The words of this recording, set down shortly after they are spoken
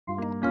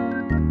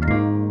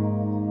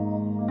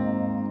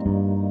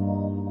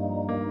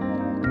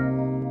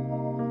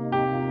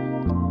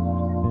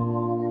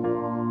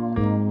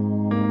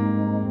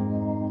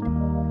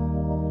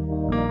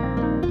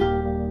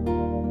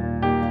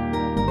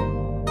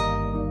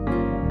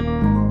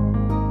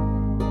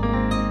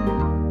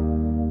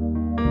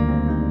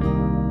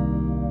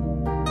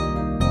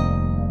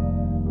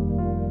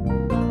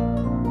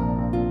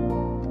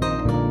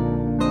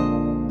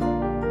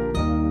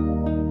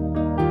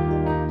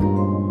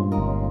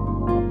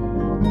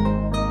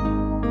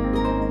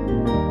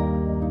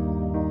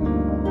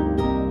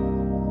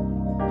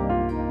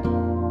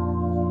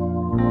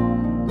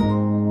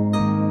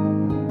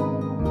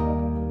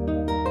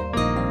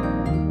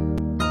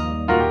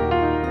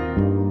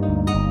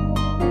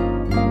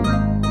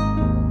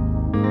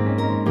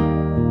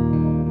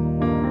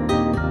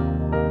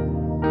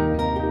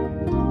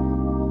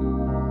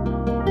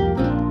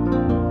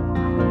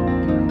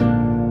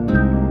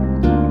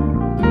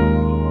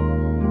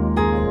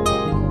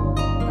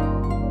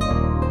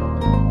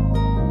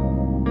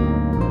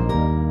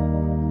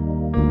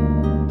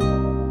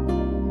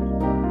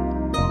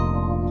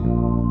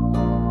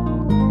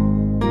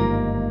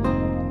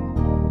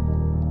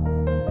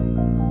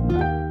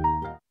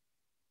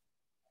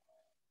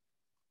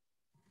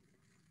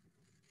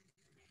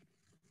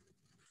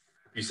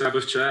You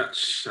Sabbath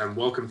Church, and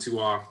welcome to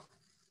our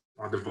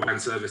divine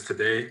service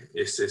today.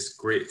 It's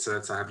great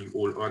to have you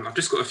all on. I've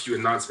just got a few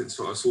announcements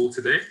for us all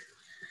today.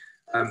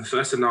 The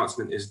first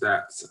announcement is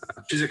that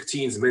Chiswick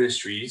Teens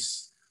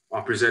Ministries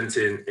are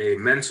presenting a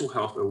mental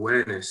health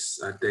awareness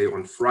day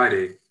on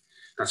Friday.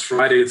 That's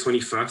Friday, the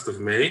 21st of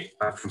May,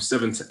 from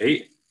 7 to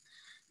 8.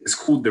 It's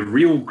called The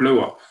Real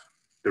Glow Up.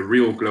 The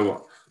Real Glow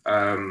Up.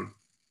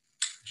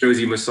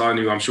 Josie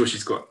Masanu, I'm sure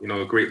she's got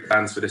great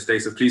plans for this day,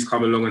 so please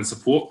come along and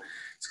support.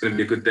 It's going to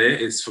be a good day.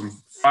 It's from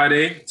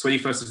Friday,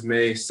 21st of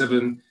May,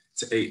 7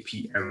 to 8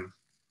 p.m.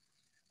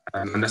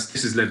 And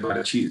this is led by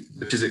the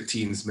Chiswick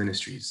Teens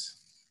Ministries.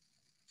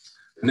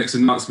 The next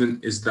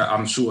announcement is that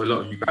I'm sure a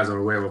lot of you guys are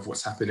aware of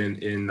what's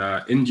happening in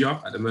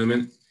India at the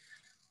moment.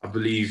 I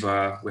believe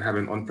we're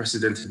having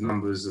unprecedented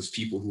numbers of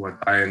people who are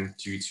dying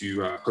due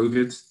to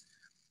COVID.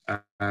 I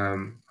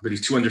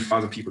believe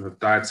 200,000 people have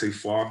died so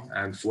far,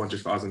 and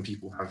 400,000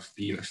 people have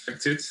been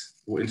infected.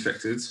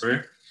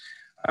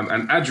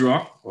 And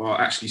ADRA are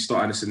actually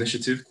starting this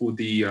initiative called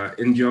the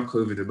India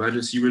COVID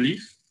Emergency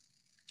Relief.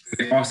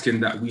 They're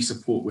asking that we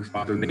support with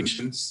our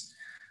donations.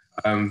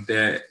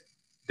 Their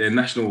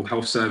National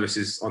Health Service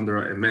is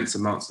under immense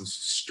amounts of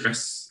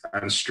stress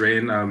and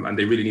strain, and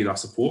they really need our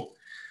support.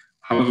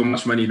 However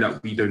much money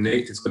that we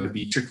donate, it's going to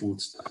be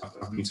tripled,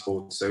 I've been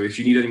told. So if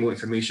you need any more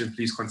information,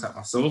 please contact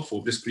myself,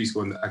 or just please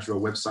go on the ADRA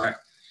website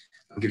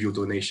and give your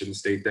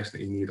donations. They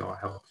definitely need our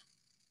help.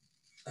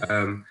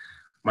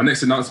 My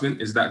next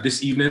announcement is that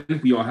this evening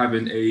we are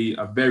having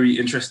a very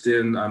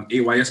interesting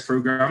AYS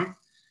program.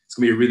 It's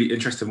going to be a really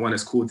interesting one.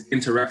 It's called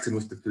Interacting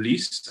with the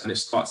Police, and it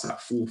starts at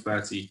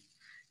 4:30.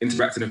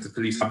 Interacting with the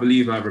Police. I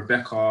believe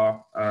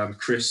Rebecca,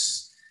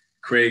 Chris,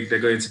 Craig, they're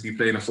going to be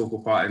playing a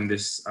focal part in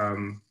this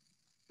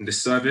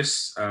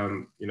service,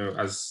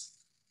 as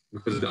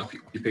because of the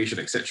occupation,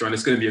 etc. And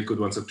it's going to be a good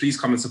one. So please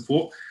come and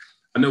support.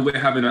 I know we're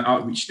having an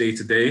outreach day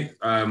today,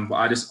 but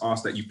I just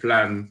ask that you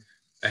plan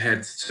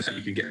ahead so that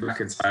you can get back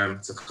in time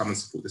to come and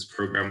support this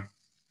program.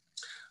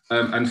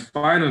 And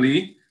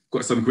finally,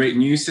 got some great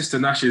news. Sister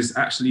Nash is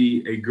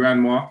actually a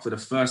grandma for the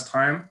first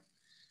time.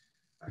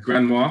 A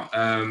grandma.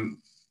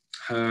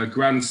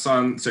 Her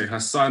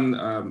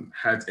son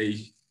had a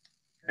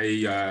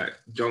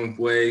young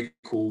boy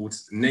called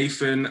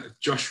Nathan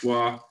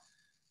Joshua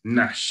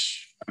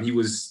Nash. He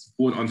was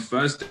born on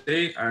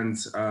Thursday, and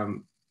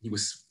he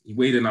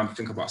weighed in, I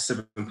think, about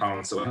 7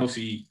 pounds. So a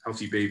healthy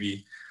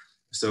baby.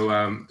 So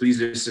please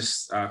let's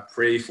just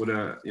pray for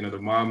the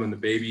mom and the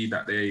baby,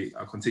 that they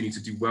continue to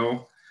do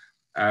well.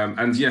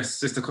 And yes,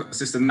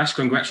 Sister Nash,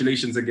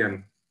 congratulations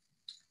again.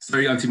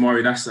 Sorry, Auntie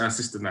Mari, that's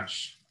Sister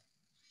Nash.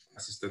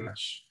 Sister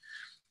Nash.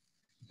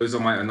 Those are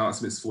my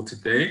announcements for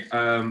today.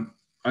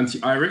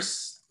 Auntie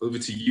Iris, over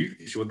to you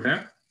if you're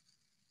there.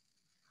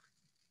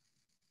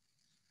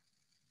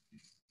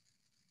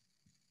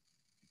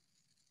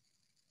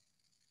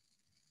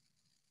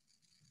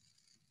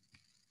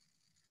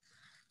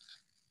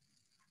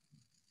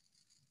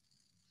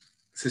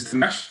 Sister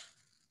Nash?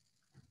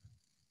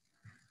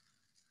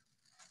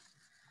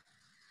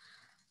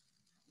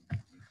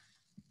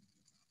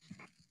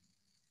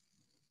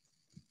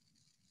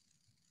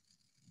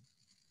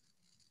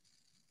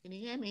 Can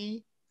you hear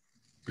me?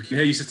 We can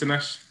hear you, Sister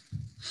Nash.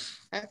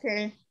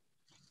 Okay.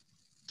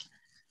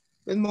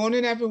 Good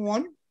morning,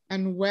 everyone,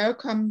 and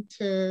welcome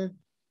to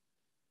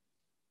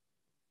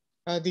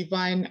a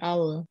Divine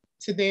Hour.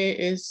 Today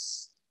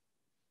is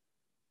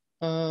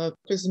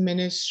Prison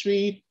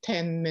Ministry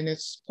 10-minute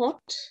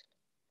spot,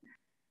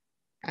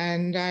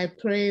 and I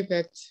pray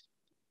that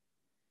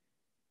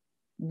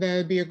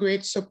there'll be a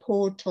great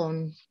support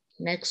on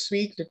next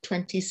week, the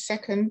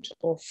 22nd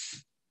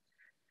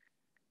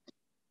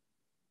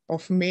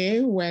of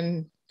May,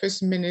 when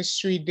Prison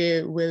Ministry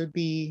Day will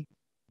be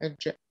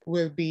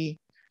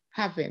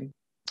having.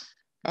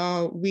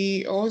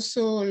 We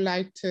also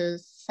like to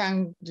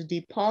thank the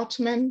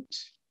department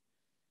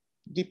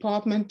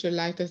would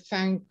like to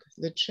thank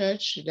the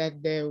church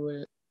that they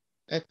will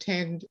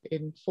attend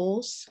in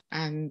force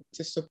and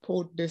to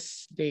support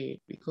this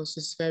day because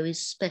it's very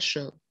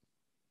special.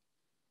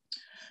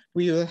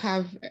 We will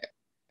have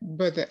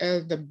Brother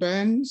Elder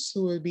Burns,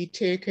 who will be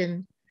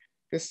taking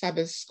the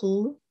Sabbath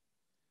school.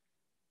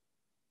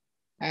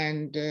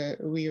 And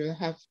we will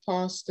have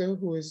Pastor,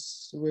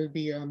 will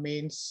be our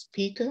main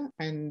speaker.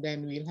 And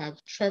then we'll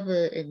have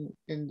Trevor in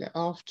the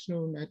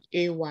afternoon at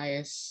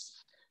AYS,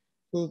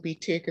 who will be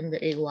taking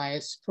the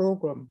AYS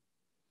program.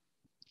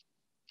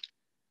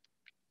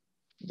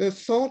 The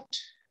thought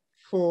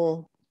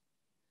for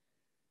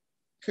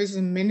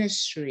prison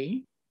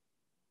ministry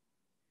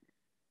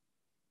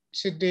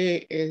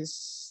today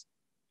is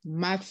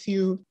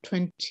Matthew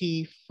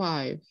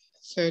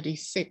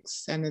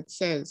 25:36, and it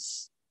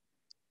says,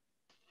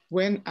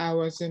 "When I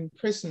was in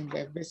prison,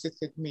 they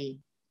visited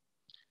me."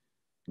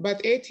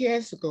 But 8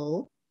 years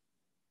ago,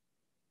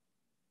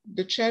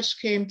 the church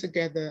came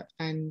together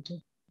and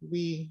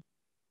we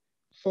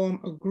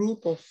formed a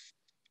group of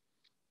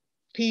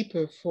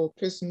people for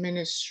prison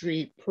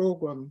ministry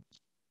program.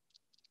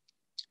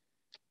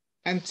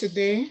 And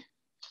today,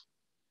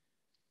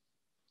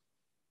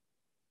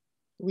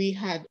 we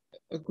had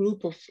a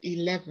group of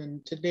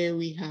 11. Today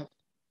we have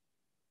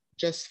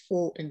just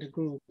 4 in the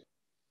group.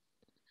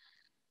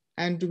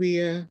 And we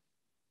are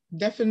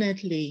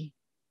definitely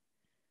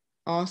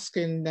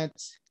asking that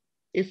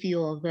if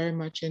you are very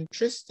much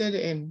interested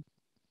in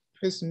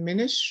prison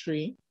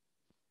ministry,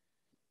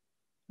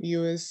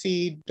 you will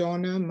see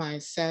Donna,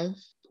 myself,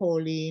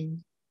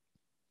 Pauline,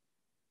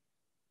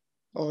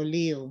 or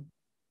Leo.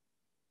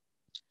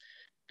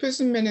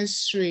 Prison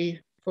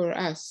ministry for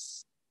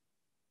us,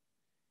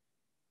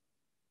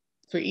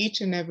 for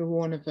each and every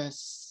one of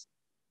us,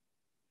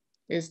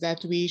 is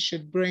that we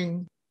should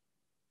bring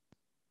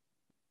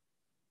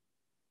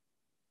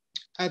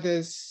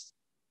others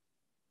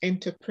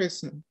into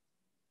prison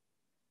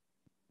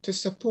to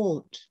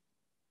support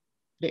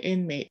the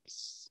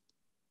inmates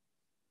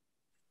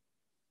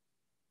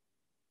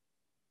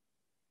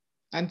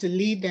and to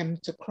lead them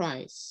to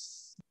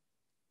Christ.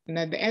 And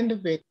at the end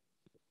of it,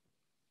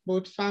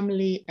 both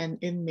family and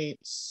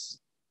inmates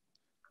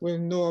will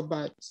know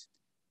about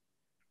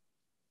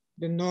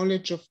the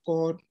knowledge of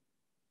God,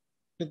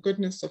 the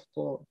goodness of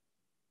God,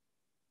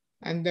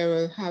 and they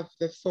will have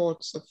the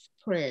thoughts of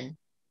prayer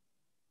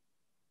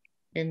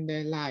in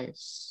their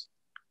lives.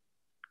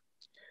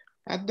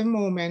 At the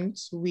moment,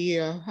 we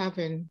are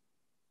having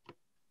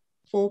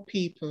 4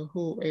 people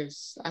who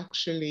is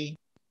actually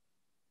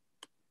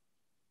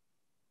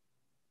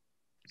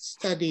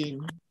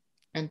studying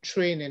and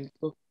training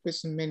for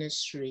prison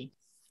ministry,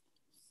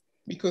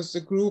 because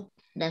the group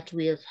that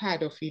we have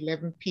had of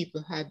 11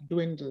 people had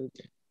dwindled.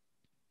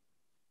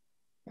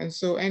 And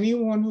so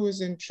anyone who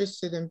is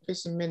interested in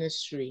prison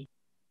ministry,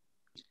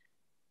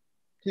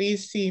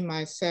 please see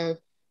myself,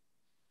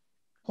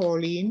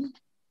 Pauline,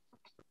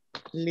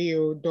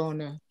 Leo,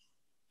 Donna,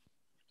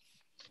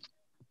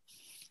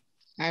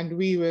 and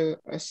we will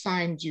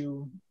assign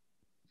you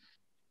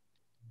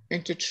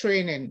into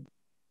training.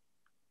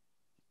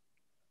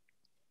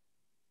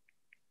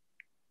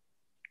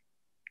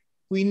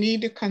 We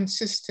need a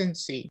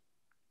consistency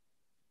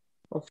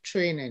of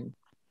training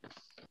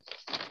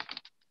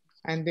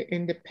and the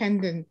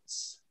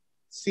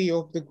independency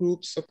of the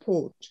group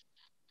support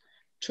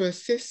to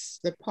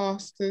assist the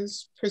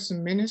pastors,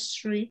 prison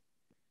ministry,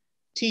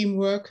 team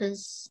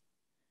workers,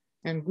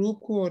 and group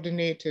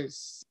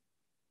coordinators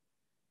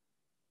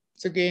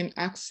to gain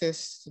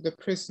access to the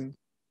prison.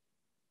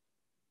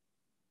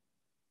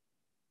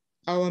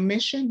 Our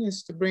mission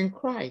is to bring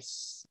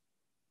Christ,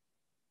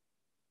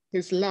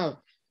 his love,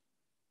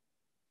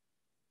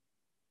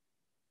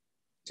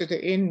 to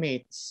the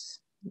inmates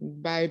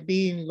by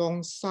being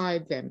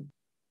alongside them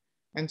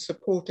and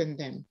supporting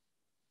them.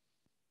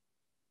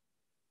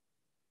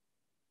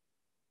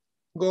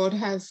 God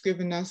has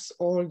given us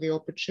all the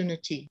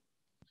opportunity,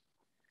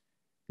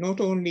 not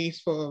only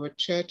for our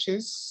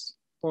churches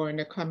or in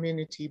a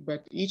community,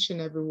 but each and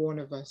every one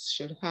of us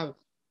should have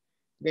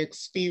the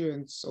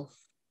experience of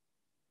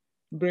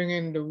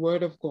bringing the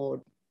word of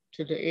God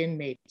to the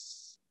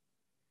inmates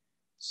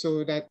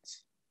so that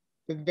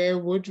they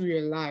would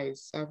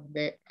realize,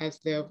 as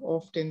they have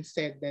often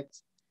said, that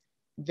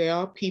they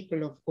are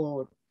people of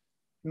God,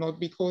 not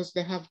because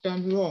they have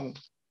done wrong,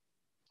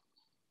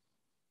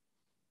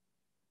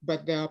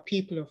 but they are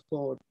people of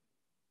God.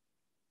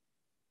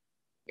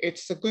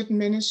 It's a good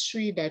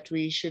ministry that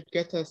we should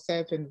get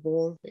ourselves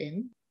involved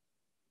in,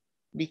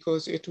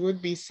 because it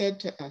would be said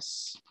to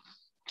us,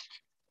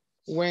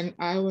 when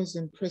I was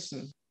in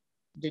prison,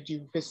 did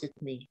you visit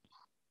me?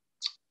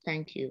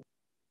 Thank you.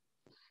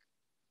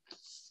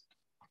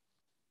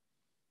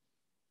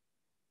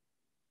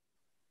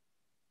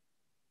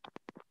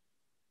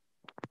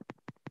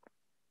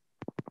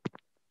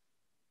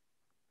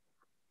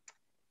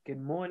 Good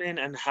morning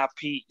and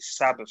happy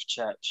Sabbath,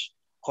 church.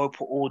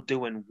 Hope we're all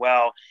doing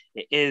well.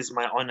 It is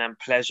my honor and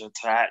pleasure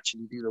to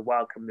actually do the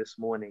welcome this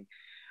morning.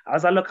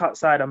 As I look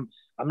outside, I'm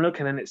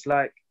looking and it's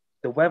like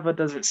the weather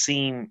doesn't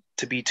seem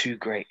to be too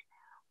great,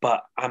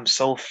 but I'm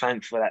so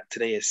thankful that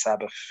today is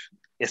Sabbath.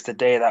 It's the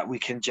day that we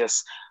can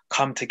just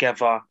come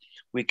together,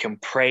 we can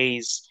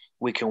praise,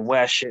 we can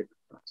worship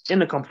in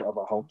the comfort of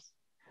our homes.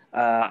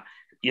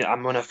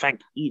 I'm going to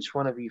thank each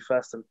one of you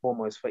first and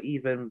foremost for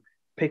even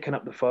picking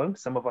up the phone.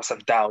 Some of us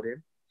have dialed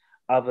in.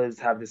 Others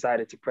have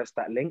decided to press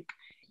that link,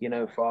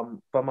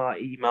 from our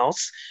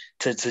emails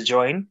to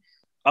join.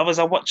 Others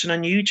are watching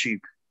on YouTube.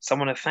 So I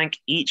want to thank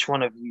each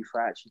one of you for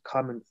actually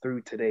coming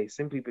through today,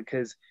 simply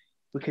because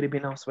we could have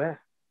been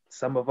elsewhere.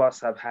 Some of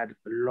us have had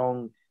a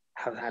long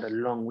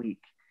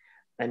week,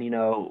 and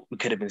we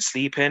could have been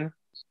sleeping.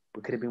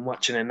 We could have been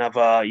watching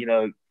another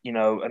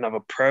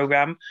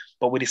program,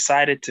 but we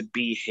decided to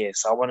be here.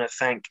 So I want to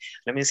thank,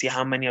 let me see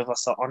how many of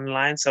us are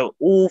online. So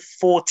all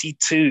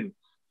 42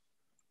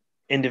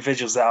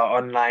 individuals that are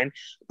online,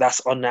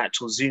 that's on the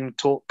actual Zoom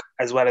talk,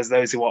 as well as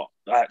those who are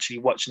actually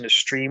watching the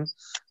stream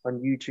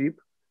on YouTube.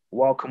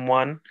 Welcome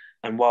one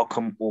and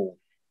welcome all.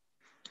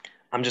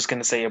 I'm just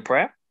going to say a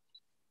prayer.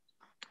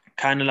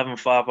 Kind and loving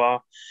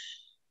Father,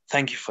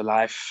 thank you for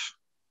life.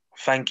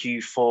 Thank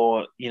you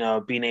for,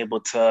 being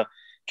able to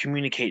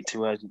communicate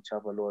to us each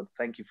other, Lord.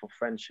 Thank you for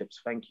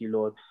friendships. Thank you,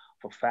 Lord,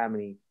 for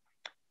family.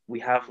 we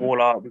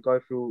go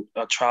through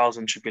our trials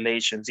and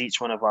tribulations, each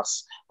one of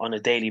us on a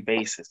daily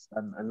basis.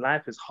 And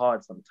life is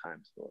hard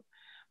sometimes, Lord.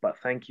 But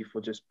thank you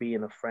for just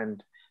being a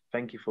friend.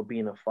 Thank you for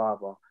being a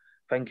father.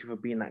 Thank you for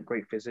being that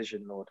great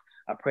physician, Lord.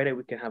 I pray that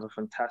we can have a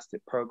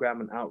fantastic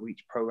program and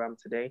outreach program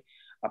today.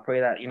 I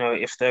pray that,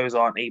 if those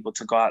aren't able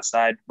to go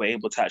outside, we're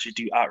able to actually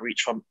do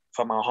outreach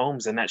from our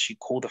homes and actually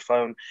call the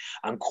phone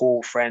and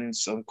call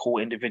friends and call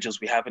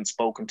individuals we haven't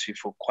spoken to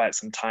for quite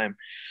some time.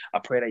 I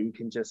pray that you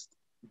can just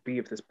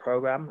be with this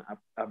program.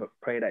 I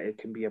pray that it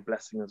can be a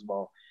blessing as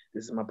well.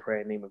 This is my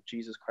prayer in the name of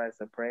Jesus Christ,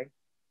 I pray.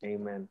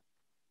 Amen.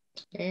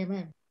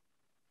 Amen.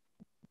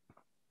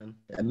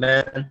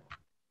 Amen.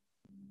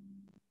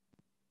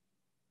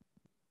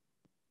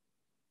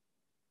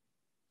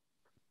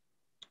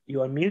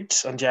 You on mute,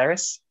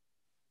 Anjaris?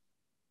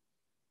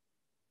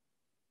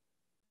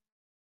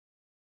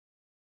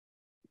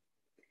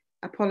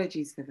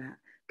 Apologies for that.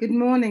 Good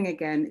morning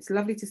again. It's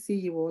lovely to see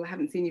you all. I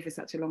haven't seen you for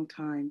such a long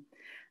time.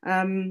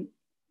 I've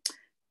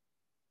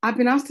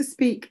been asked to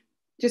speak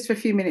just for a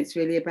few minutes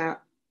really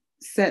about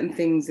certain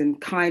things and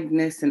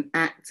kindness and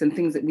acts and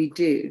things that we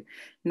do.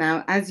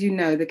 Now, as you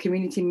know, the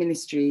community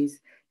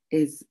ministries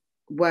is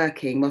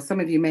working. Well, some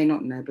of you may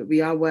not know, but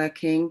we are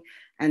working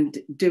and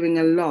doing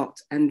a lot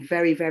and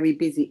very, very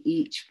busy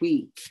each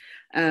week.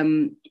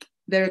 There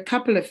are a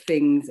couple of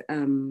things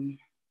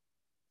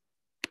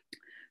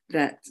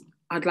that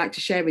I'd like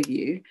to share with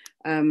you.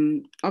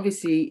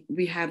 Obviously,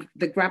 we have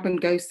the grab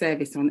and go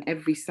service on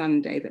every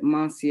Sunday that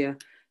Marcia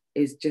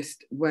is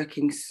just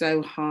working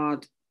so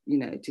hard,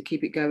 to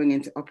keep it going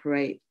and to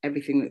operate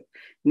everything that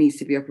needs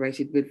to be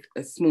operated with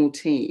a small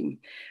team.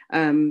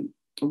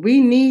 We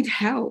need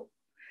help.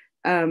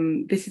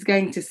 This is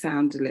going to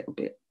sound a little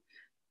bit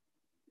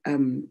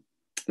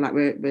like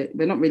we're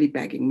not really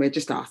begging, we're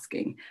just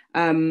asking.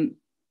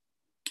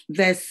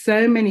 There's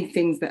so many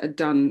things that are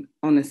done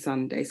on a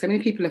Sunday. So many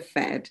people are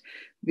fed.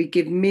 We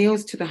give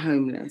meals to the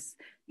homeless.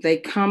 They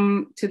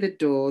come to the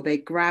door, they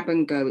grab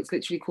and go. It's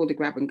literally called a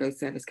grab and go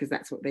service because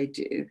that's what they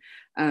do.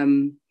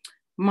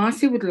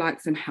 Marcia would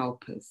like some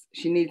helpers.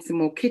 She needs some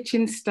more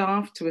kitchen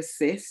staff to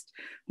assist.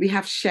 We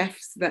have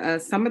chefs that are,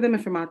 some of them are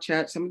from our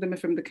church, some of them are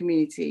from the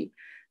community.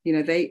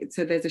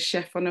 So there's a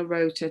chef on a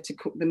rota to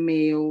cook the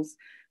meals.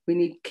 We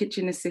need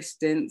kitchen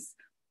assistants.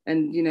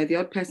 And, the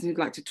odd person who'd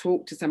like to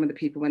talk to some of the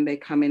people when they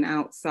come in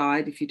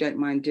outside, if you don't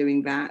mind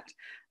doing that.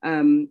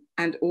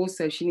 And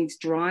also she needs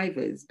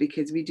drivers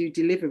because we do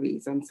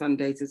deliveries on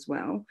Sundays as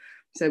well.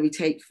 So we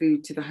take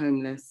food to the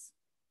homeless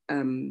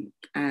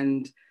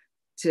and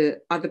to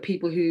other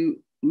people who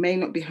may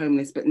not be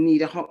homeless, but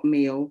need a hot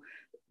meal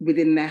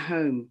within their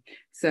home.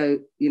 So,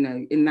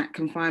 in that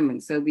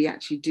confinement. So we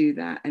actually do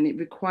that and it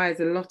requires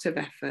a lot of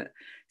effort.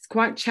 It's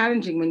quite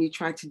challenging when you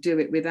try to do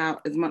it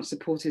without as much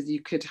support as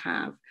you could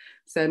have.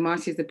 So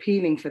Marcia's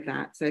appealing for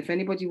that. So if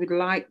anybody would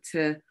like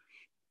to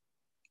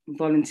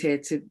volunteer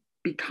to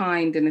be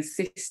kind and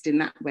assist in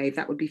that way,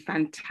 that would be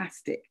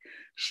fantastic.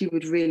 She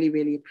would really,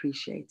 really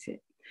appreciate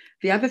it.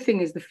 The other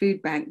thing is the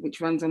food bank,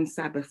 which runs on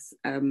Sabbaths.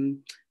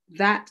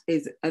 That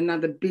is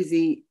another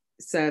busy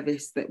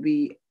service that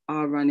we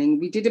are running.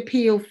 We did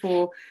appeal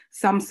for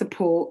some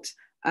support.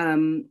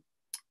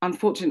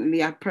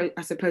 Unfortunately,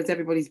 I suppose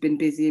everybody's been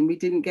busy and we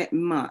didn't get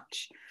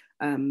much,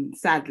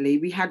 sadly.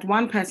 We had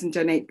one person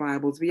donate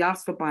Bibles. We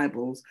asked for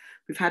Bibles.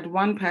 We've had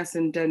one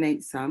person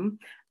donate some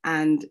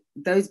and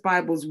those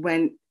Bibles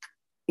went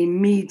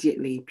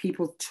immediately.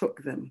 People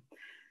took them.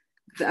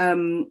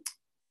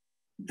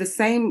 The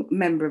same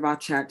member of our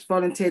church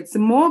volunteered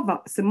some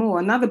more,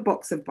 another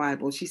box of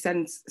Bibles. She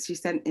sent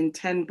in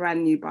 10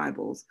 brand new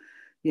Bibles,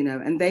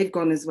 and they've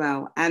gone as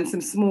well. And some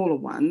smaller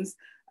ones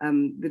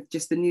with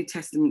just the New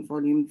Testament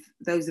volume,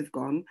 those have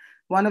gone.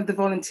 One of the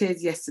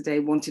volunteers yesterday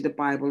wanted a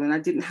Bible and I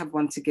didn't have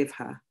one to give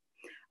her,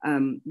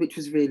 which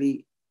was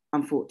really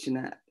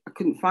unfortunate. I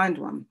couldn't find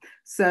one.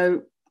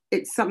 So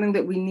it's something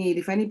that we need.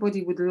 If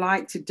anybody would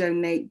like to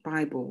donate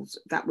Bibles,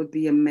 that would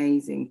be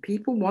amazing.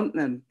 People want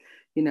them.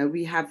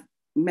 We have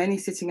many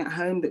sitting at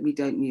home that we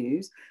don't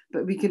use,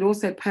 but we could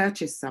also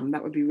purchase some.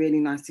 That would be really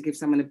nice to give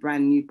someone a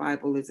brand new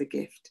Bible as a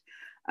gift.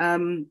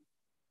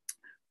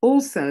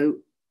 Also,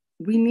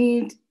 we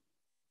need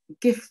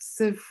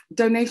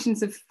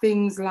donations of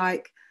things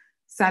like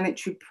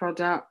sanitary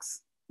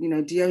products,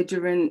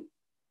 deodorant,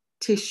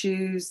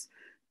 tissues,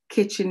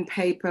 kitchen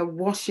paper,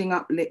 washing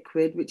up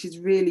liquid, which is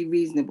really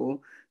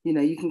reasonable.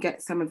 You can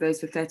get some of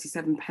those for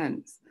 37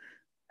 pence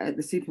at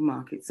the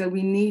supermarket. So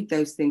we need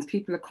those things.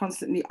 People are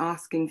constantly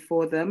asking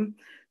for them.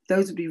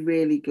 Those would be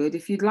really good.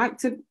 If you'd like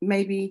to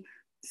maybe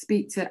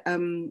speak to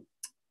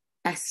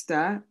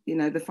Esther,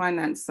 the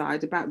finance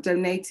side, about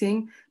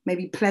donating,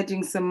 maybe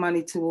pledging some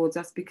money towards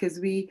us,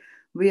 because we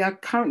are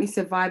currently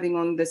surviving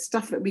on the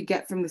stuff that we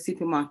get from the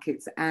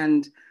supermarkets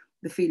and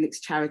the Felix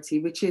charity,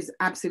 which is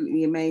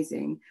absolutely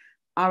amazing.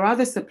 Our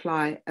other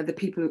supply are the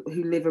people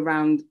who live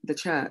around the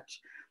church.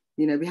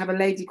 We have a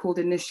lady called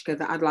Anushka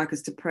that I'd like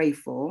us to pray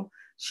for.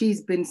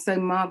 She's been so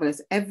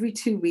marvelous. Every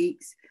 2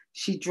 weeks,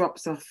 she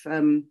drops off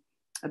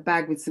a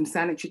bag with some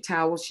sanitary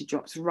towels. She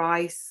drops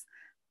rice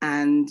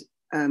and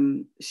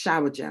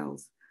shower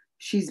gels.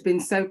 She's been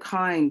so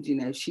kind, you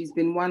know, she's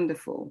been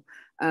wonderful.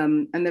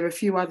 And there are a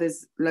few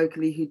others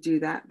locally who do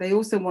that. They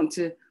also want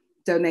to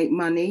donate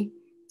money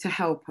to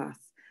help us.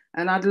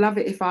 And I'd love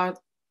it if our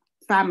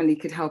family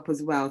could help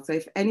as well. So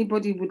if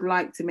anybody would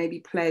like to maybe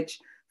pledge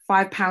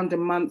 £5 a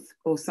month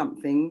or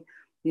something,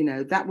 you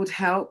know, that would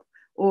help.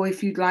 Or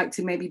if you'd like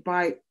to maybe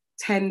buy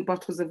 10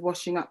 bottles of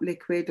washing up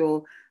liquid,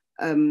 or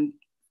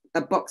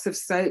a box of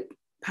soap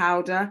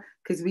powder,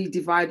 because we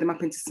divide them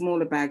up into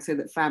smaller bags so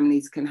that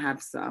families can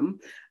have some.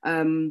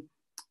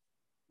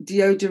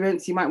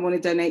 Deodorants, you might want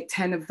to donate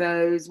 10 of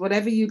those.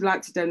 Whatever you'd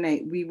like to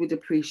donate, we would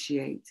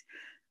appreciate.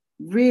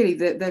 Really,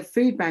 the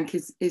food bank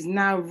is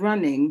now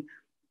running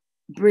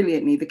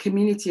brilliantly. The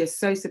community is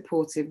so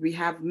supportive. We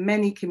have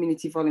many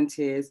community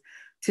volunteers.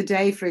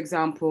 Today, for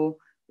example,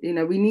 you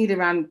know, we need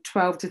around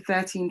 12 to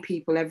 13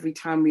 people every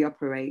time we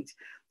operate,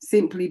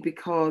 simply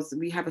because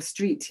we have a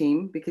street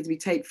team, because we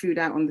take food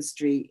out on the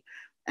street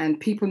and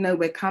people know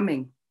we're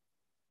coming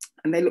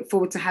and they look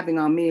forward to having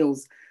our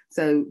meals.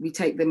 So we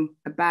take them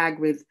a bag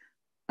with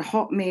a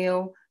hot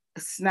meal, a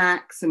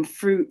snack, some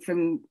fruit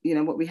from, you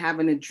know, what we have,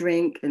 and a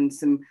drink and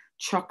some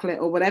chocolate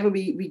or whatever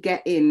we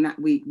get in that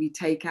week, we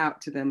take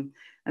out to them.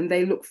 And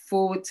they look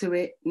forward to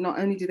it. Not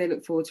only do they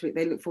look forward to it,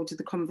 they look forward to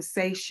the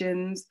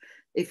conversations.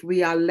 If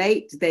we are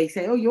late, they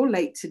say, oh, you're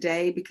late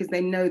today, because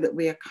they know that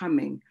we are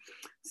coming.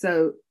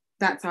 So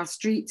that's our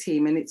street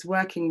team, and it's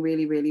working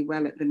really, really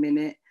well at the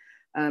minute.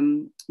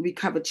 We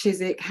cover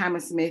Chiswick,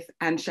 Hammersmith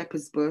and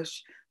Shepherd's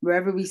Bush.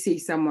 Wherever we see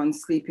someone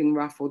sleeping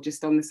rough or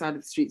just on the side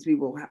of the streets, we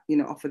will, you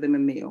know, offer them a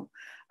meal.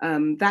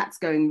 That's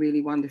going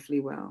really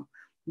wonderfully well.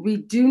 We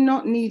do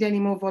not need any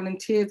more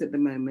volunteers at the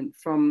moment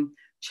from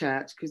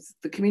church, because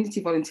the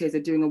community volunteers are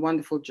doing a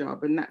wonderful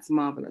job, and that's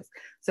marvelous.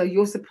 So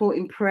your support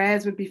in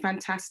prayers would be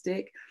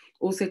fantastic.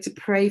 Also to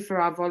pray for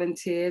our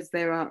volunteers.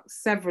 There are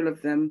several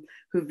of them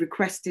who've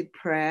requested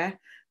prayer.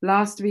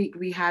 Last week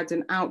we had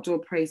an outdoor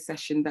praise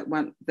session that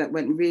went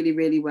really,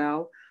 really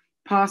well.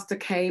 Pastor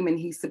came and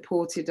he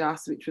supported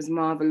us, which was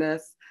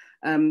marvelous.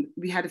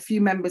 We had a few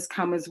members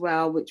come as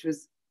well, which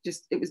was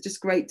just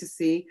great to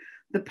see.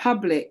 The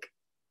public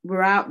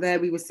were out there.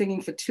 We were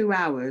singing for 2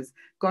 hours.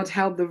 God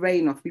held the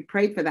rain off. We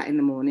prayed for that in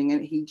the morning,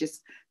 and he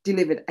just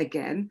delivered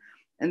again.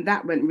 And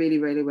that went really,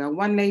 really well.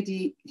 One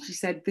lady, she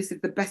said, this is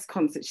the best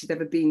concert she's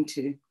ever been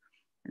to.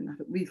 And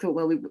we thought,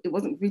 well,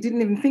 we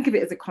didn't even think of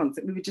it as a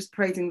concert. We were just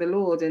praising the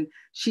Lord, and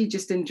she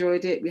just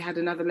enjoyed it. We had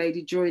another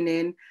lady join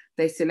in.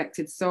 They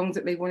selected songs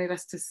that they wanted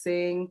us to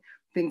sing,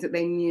 things that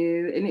they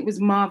knew, and it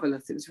was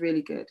marvelous. It was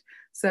really good.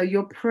 So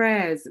your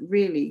prayers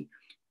really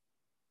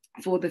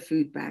for the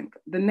food bank.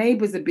 The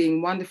neighbours are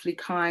being wonderfully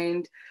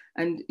kind,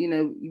 and you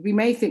know, we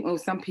may think, oh,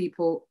 some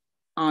people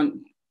aren't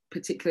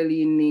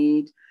particularly in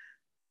need.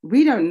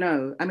 We don't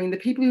know. I mean, the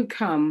people who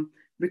come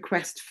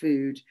request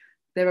food.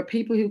 There are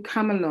people who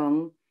come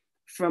along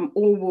from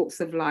all walks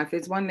of life.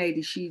 There's one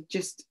lady, she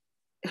just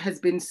has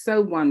been so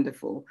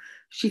wonderful.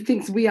 She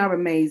thinks we are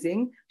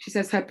amazing. She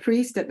says her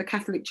priest at the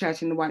Catholic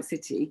Church in the White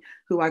City,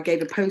 who I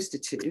gave a poster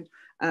to,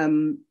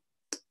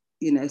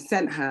 you know,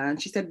 sent her.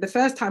 And she said the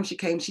first time she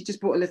came, she just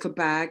brought a little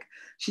bag.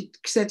 She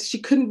said she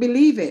couldn't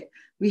believe it.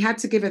 We had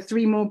to give her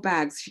 3 more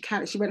bags.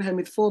 She went home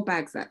with 4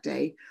 bags that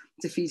day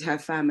to feed her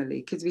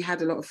family, because we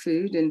had a lot of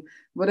food, and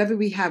whatever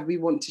we have, we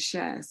want to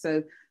share.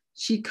 So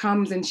she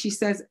comes and she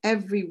says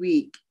every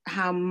week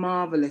how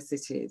marvelous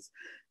it is.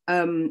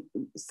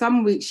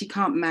 Some weeks she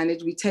can't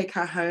manage. We take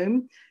her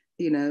home.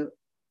 You know,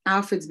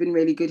 Alfred's been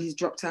really good. He's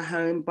dropped her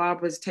home.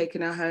 Barbara's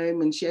taken her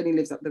home, and she only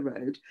lives up the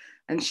road.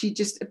 And she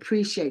just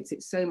appreciates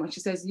it so much. She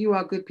says, you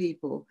are good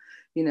people.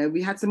 You know,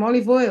 we had some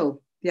olive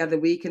oil the other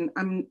week,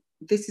 and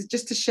this is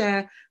just to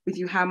share with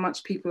you how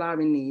much people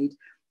are in need.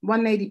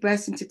 One lady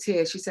burst into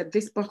tears. She said,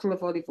 this bottle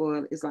of olive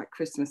oil is like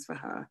Christmas for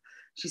her.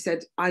 She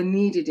said, I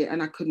needed it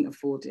and I couldn't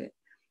afford it.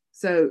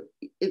 So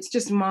it's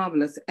just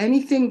marvelous.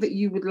 Anything that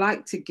you would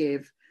like to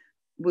give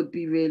would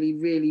be really,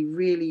 really,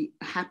 really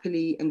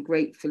happily and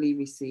gratefully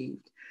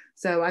received.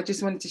 So I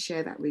just wanted to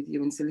share that with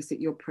you and solicit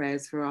your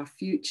prayers for our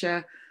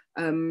future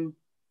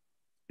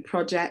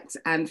projects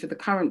and for the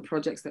current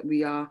projects that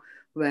we are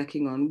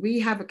working on. We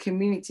have a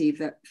community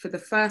that for the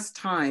first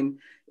time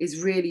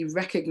is really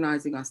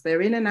recognizing us.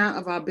 They're in and out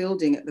of our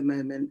building at the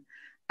moment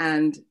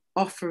and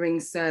offering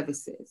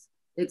services.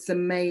 It's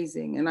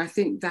amazing. And I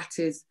think that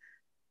is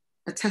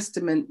a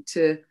testament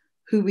to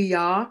who we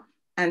are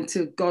and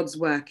to God's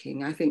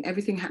working. I think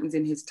everything happens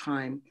in his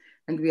time,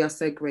 and we are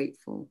so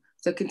grateful.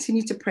 So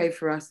continue to pray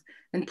for us,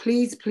 and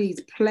please, please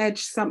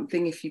pledge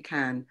something if you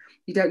can.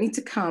 You don't need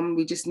to come,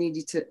 we just need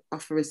you to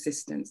offer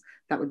assistance.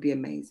 That would be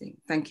amazing.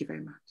 Thank you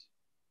very much.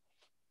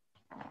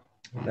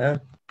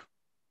 Amen.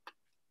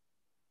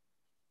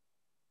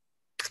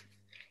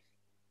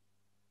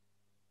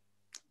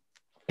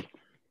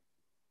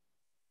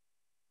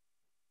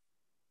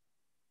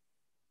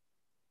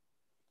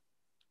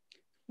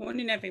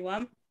 Morning,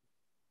 everyone.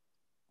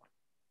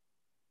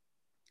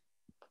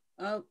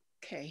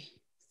 Okay,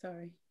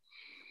 sorry.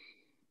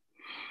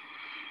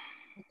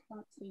 I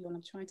can't see you, and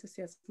I'm trying to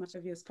see as much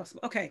of you as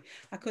possible. Okay,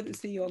 I couldn't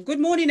see you all. Good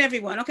morning,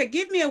 everyone. Okay,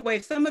 give me a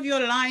wave. Some of you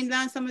are lying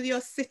down, some of you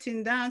are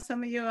sitting down,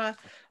 some of you are...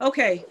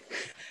 Okay.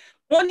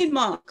 Morning,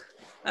 Mark.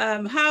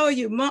 How are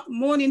you?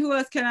 Morning, who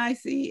else can I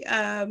see?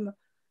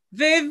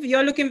 Viv,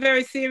 you're looking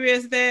very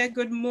serious there.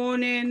 Good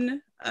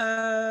morning.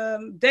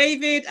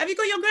 David, have you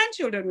got your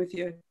grandchildren with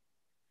you?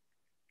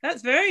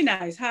 That's very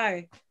nice.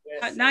 Hi.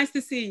 Yes. Nice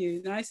to see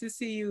you. Nice to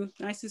see you.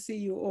 Nice to see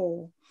you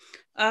all.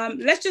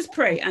 Let's just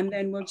pray and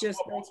then we'll just...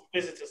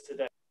 Visitors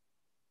today.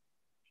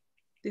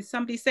 Did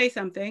somebody say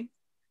something?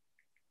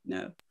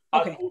 No.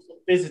 Okay.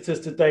 Visitors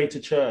today to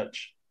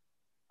church.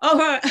 Oh,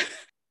 right.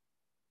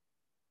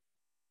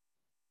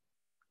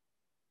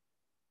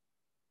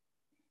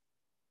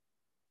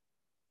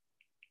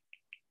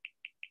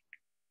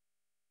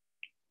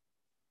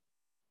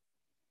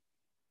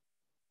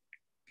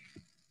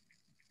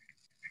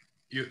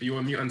 You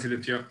are mute until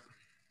it's up.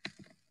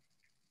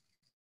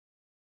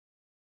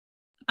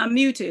 I'm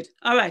muted.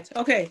 All right.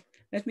 Okay.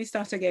 Let me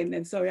start again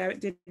then. Sorry, I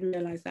didn't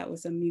realize that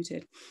was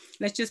unmuted.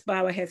 Let's just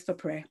bow our heads for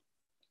prayer.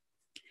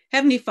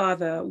 Heavenly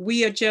Father,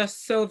 we are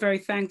just so very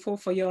thankful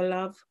for your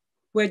love.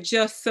 We're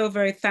just so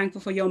very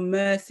thankful for your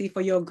mercy,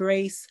 for your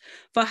grace,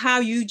 for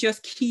how you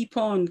just keep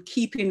on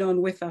keeping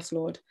on with us,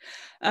 Lord.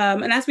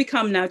 And as we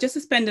come now, just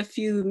to spend a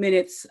few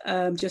minutes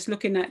just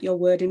looking at your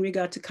word in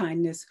regard to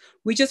kindness,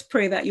 we just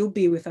pray that you'll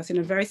be with us in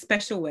a very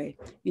special way.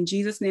 In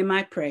Jesus' name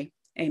I pray.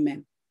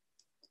 Amen.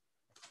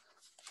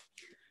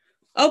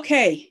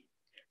 Okay,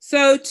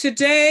 so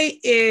today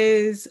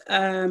is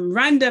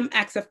Random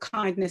Acts of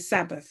Kindness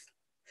Sabbath.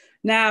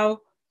 Now,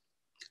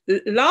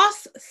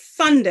 last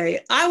Sunday,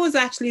 I was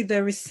actually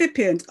the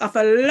recipient of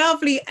a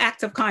lovely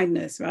act of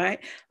kindness, right?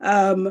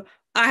 I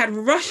had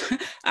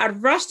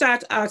rushed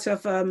out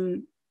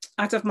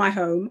of my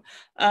home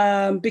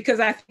because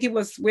I think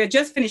we had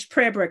just finished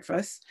prayer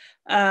breakfast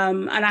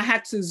and I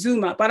had to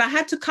Zoom up, but I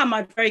had to come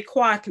out very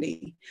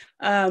quietly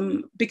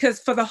because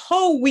for the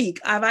whole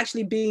week, I've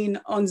actually been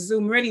on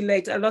Zoom really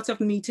late, a lot of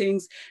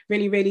meetings,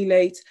 really, really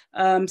late.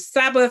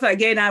 Sabbath,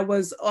 again, I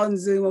was on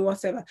Zoom or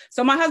whatever.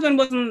 So my husband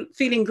wasn't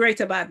feeling great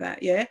about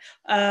that, yeah?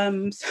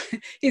 So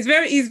he's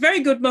very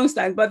good most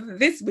times, but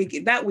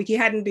that week, he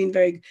hadn't been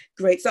very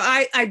great. So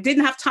I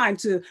didn't have time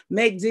to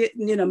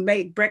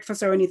make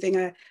breakfast or anything.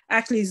 I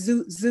actually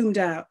zoomed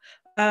out.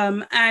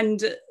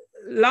 And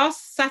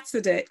last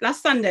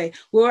Sunday,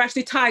 we were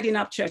actually tidying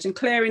up church and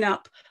clearing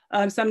up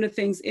some of the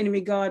things in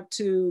regard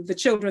to the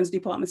children's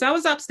department. So I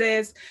was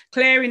upstairs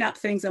clearing up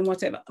things and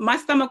whatever. My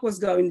stomach was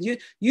going.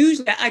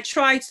 Usually I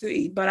try to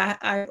eat, but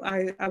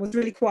I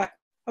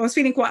was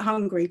feeling quite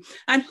hungry.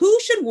 And who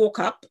should walk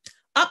up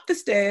the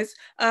stairs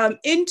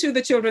into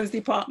the children's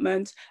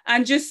department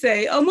and just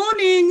say, "Oh,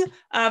 morning,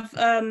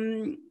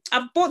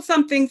 I've bought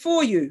something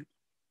for you."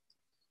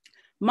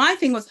 My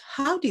thing was,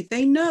 how did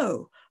they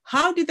know?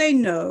 How did they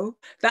know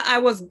that I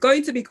was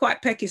going to be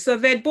quite pecky? So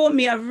they'd bought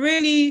me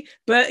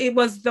but it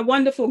was the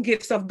wonderful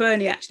gifts of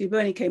Bernie, actually.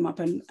 Bernie came up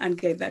and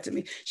gave that to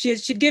me.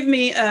 She'd give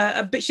me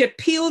she had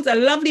peeled a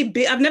lovely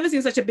big, I've never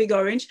seen such a big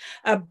orange,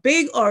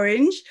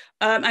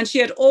 and she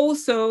had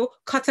also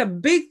cut a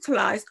big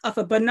slice of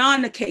a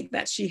banana cake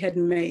that she had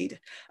made.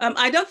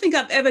 I don't think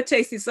I've ever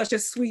tasted such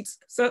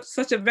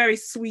a very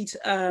sweet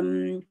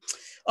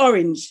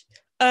orange.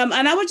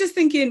 And I was just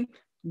thinking,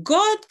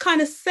 God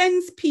kind of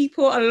sends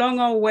people along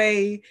our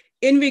way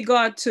in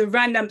regard to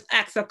random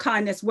acts of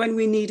kindness when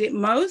we need it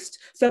most.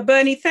 So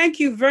Bernie, thank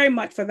you very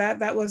much for that.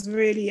 That was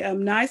really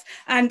nice.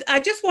 And I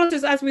just want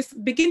us, as we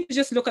begin to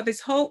just look at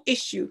this whole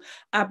issue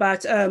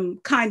about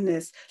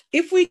kindness,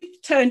 if we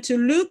turn to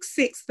Luke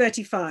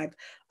 6:35,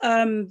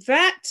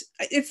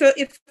 it's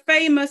a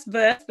famous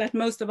verse that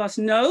most of us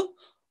know.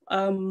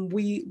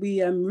 We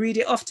read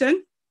it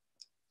often.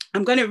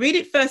 I'm going to read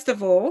it first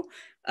of all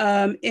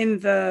in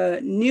the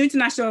New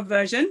International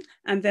Version,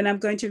 and then I'm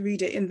going to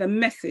read it in the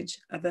Message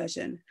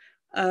version.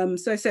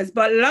 So it says,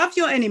 "But love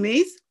your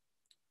enemies,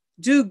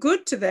 do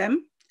good to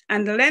them,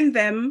 and lend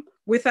them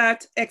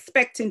without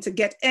expecting to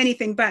get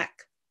anything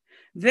back.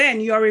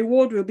 Then your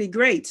reward will be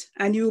great,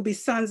 and you will be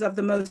sons of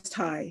the Most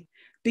High,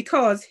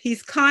 because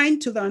he's kind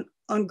to the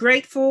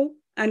ungrateful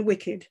and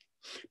wicked.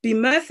 Be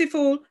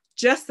merciful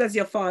just as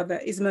your Father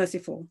is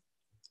merciful."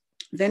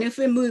 Then if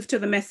we move to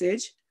the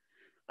Message,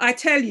 "I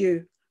tell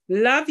you,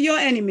 love your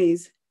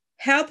enemies,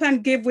 help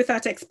and give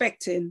without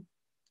expecting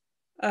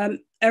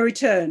a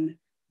return.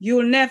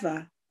 You'll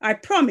never, I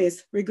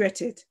promise,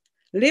 regret it.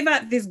 Live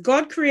out this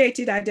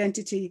God-created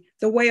identity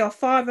the way our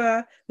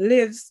Father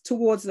lives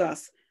towards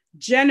us,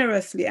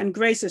 generously and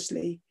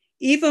graciously.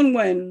 Even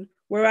when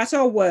we're at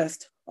our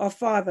worst, our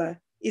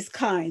Father is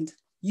kind.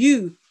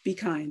 You be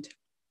kind."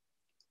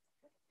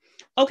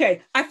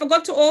 Okay, I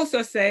forgot to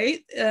also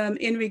say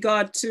in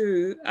regard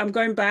to, I'm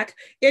going back,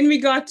 in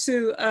regard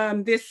to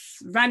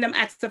this random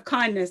acts of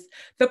kindness,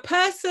 the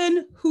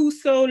person who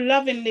so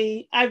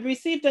lovingly, I've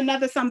received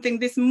another something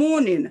this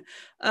morning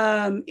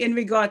in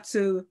regard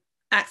to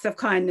acts of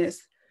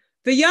kindness.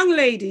 The young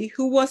lady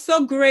who was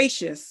so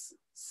gracious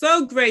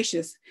so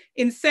gracious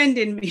in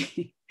sending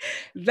me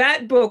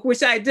that book,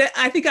 which I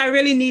think I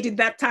really needed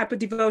that type of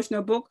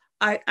devotional book.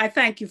 I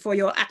thank you for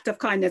your act of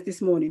kindness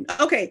this morning.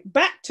 Okay,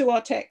 back to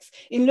our text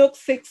in Luke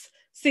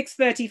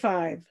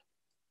 6:35.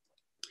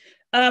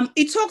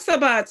 It talks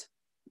about,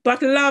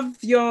 but love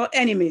your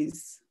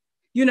enemies.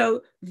 You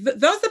know,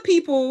 those are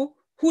people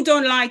who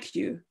don't like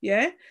you,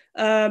 yeah?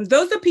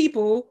 Those are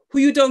people who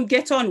you don't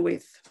get on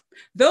with.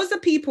 Those are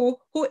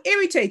people who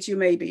irritate you,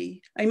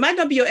 maybe. It might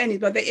not be your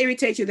enemies, but they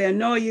irritate you, they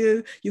annoy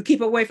you, you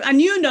keep away from,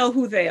 and you know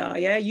who they are,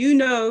 yeah? You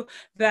know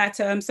that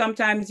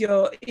sometimes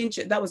you're in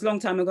church, that was a long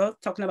time ago,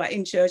 talking about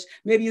in church,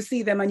 maybe you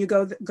see them and you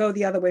go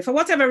the other way. For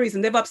whatever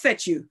reason, they've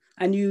upset you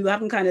and you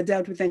haven't kind of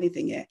dealt with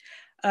anything yet.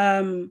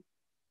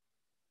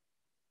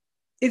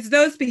 It's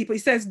those people. He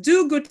says,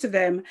 do good to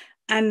them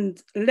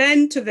and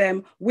lend to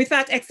them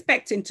without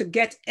expecting to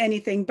get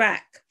anything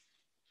back.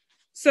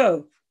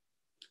 So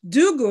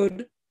do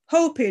good,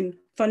 hoping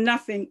for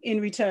nothing in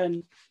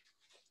return.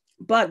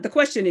 But the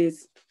question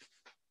is,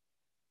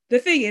 the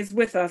thing is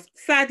with us,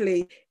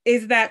 sadly,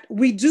 is that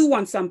we do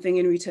want something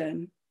in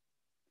return.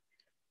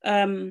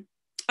 I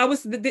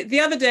was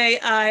the other day,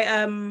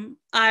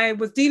 I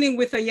was dealing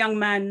with a young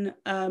man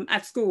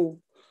at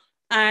school,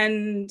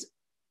 and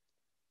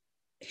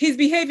his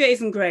behavior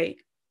isn't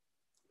great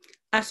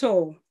at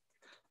all.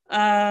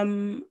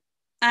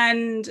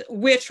 And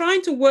we're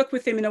trying to work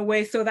with him in a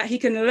way so that he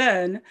can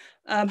learn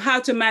how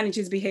to manage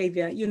his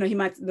behavior. You know, he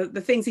might,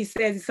 the things he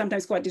says is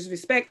sometimes quite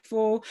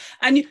disrespectful.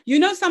 And you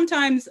know,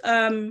 sometimes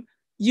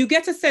you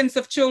get a sense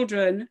of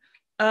children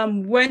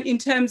when in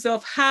terms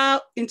of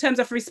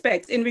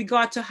respect, in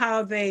regard to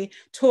how they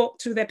talk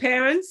to their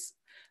parents.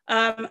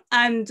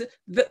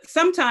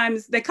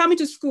 Sometimes they come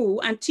into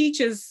school and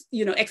teachers,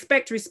 you know,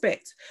 expect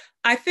respect.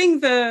 I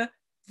think the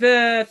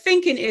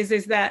thinking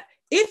is that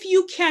if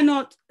you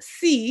cannot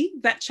see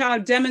that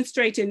child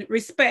demonstrating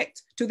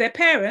respect to their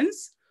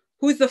parents,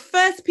 who's the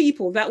first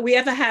people that we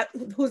ever have,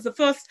 who's the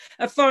first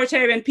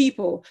authoritarian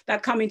people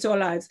that come into our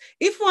lives,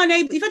 if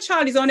a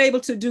child is unable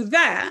to do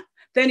that,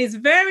 then it's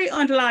very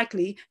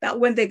unlikely that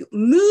when they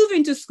move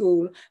into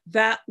school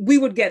that we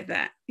would get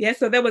that. Yeah,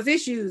 so there was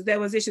issues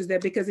there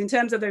because in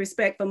terms of the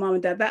respect for mom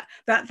and dad,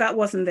 that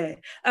wasn't there.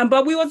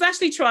 But we was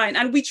actually trying,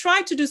 and we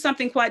tried to do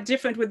something quite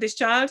different with this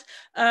child.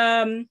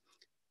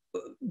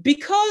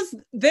 Because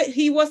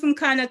he wasn't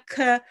kind of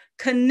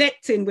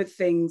connecting with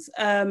things,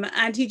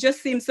 and he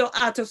just seemed so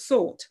out of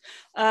sort,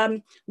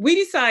 we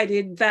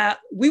decided that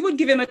we would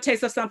give him a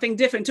taste of something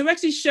different to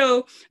actually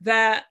show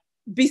that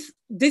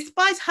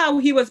despite how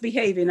he was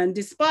behaving and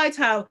despite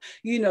how,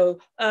 you know,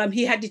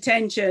 he had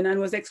detention and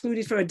was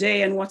excluded for a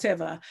day and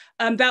whatever,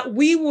 that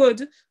we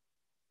would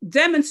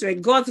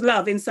demonstrate God's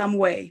love in some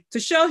way to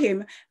show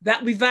him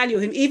that we value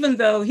him, even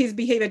though his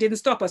behavior didn't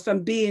stop us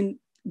from being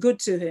good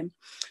to him.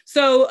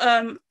 So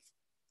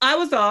I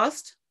was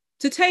asked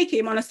to take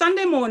him on a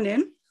Sunday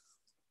morning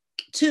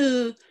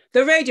to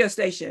the radio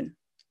station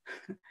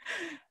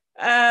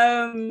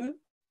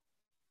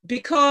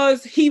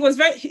because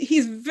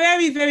he's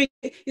very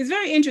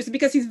interesting,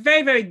 because he's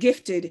very, very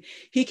gifted.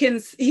 He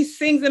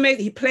sings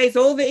amazing. He plays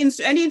all the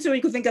instruments, any instrument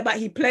you could think about,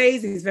 he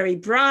plays. He's very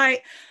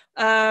bright.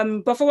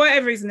 But for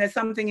whatever reason, there's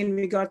something in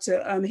regard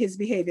to his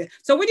behavior.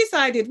 So we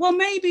decided, well,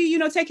 maybe, you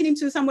know, taking him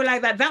to somewhere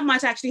like that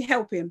might actually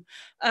help him.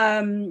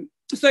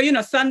 So, you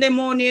know, Sunday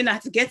morning, I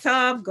had to get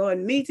up, go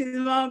and meet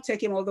him up,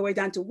 take him all the way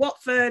down to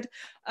Watford,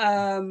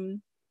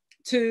 and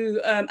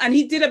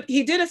he did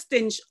a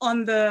stint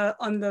on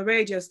the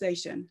radio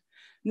station.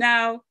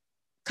 Now,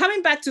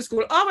 coming back to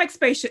school, our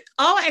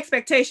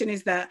expectation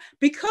is that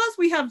because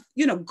we have,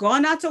 you know,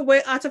 gone out of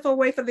our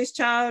way for this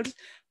child,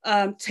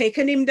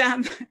 taken him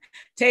down.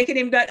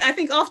 I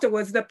think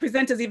afterwards, the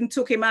presenters even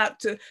took him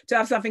out to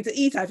have something to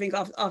eat, I think,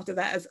 after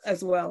that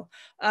as well.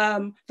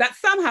 That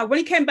somehow, when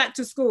he came back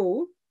to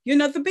school, you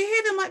know, the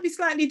behavior might be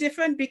slightly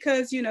different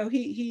because, you know,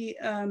 he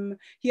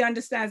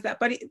understands that,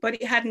 but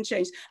it hadn't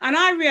changed. And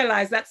I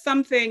realized that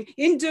something,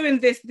 in doing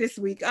this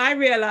week, I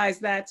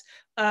realized that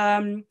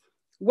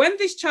when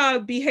this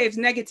child behaves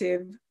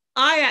negative,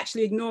 I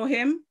actually ignore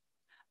him.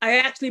 I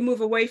actually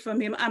move away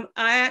from him.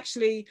 I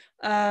actually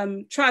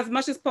try as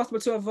much as possible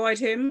to avoid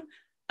him.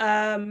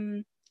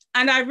 And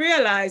I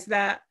realized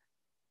that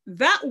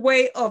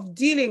way of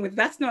dealing with,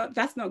 that's not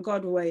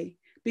God's way,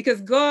 because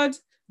God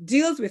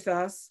deals with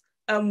us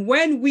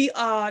when we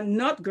are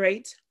not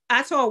great,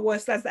 at our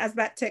worst, as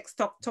that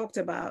text talked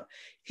about.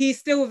 He's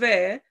still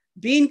there,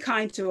 being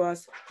kind to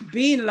us,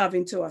 being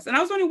loving to us. And I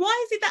was wondering,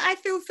 why is it that I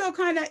feel so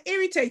kind of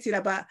irritated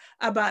about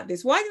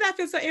this? Why did I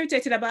feel so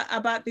irritated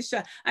about this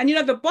child? And, you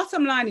know, the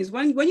bottom line is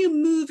when you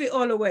move it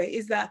all away,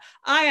 is that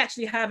I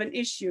actually have an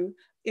issue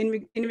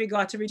in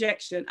regard to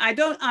rejection.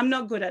 I'm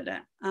not good at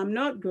that. I'm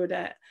not good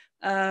at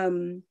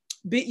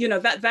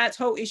that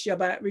whole issue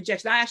about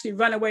rejection. I actually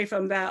run away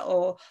from that,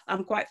 or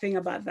I'm quite thin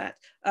about that.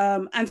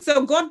 And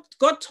so God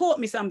taught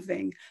me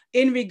something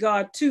in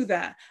regard to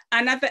that.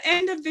 And at the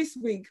end of this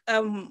week,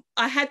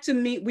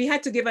 we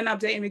had to give an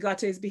update in regard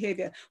to his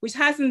behavior, which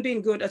hasn't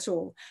been good at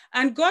all.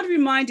 And God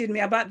reminded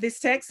me about this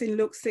text in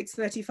Luke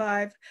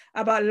 6:35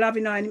 about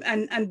loving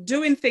and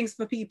doing things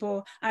for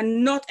people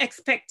and not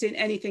expecting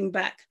anything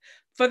back.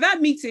 For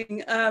that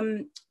meeting,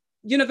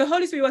 the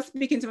Holy Spirit was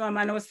speaking to my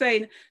mind. I was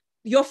saying,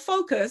 your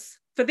focus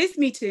for this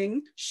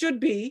meeting should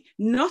be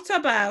not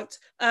about,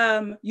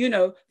 that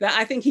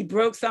I think he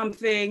broke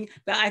something,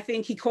 that I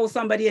think he called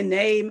somebody a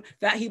name,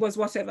 that he was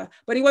whatever,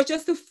 but it was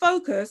just to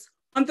focus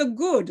on the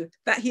good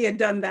that he had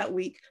done that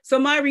week. So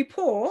my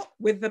report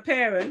with the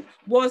parent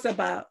was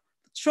about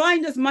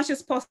trying as much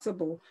as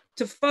possible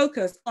to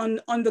focus on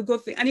the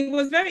good thing. And it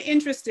was very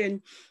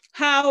interesting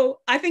how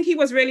I think he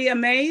was really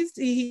amazed.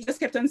 He just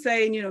kept on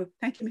saying,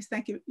 thank you, miss,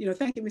 thank you,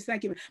 thank you, miss,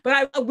 thank you.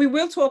 But we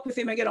will talk with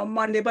him again on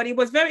Monday. But it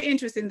was very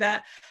interesting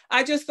that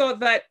I just thought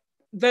that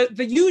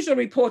the usual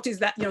report is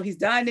that, he's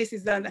done this,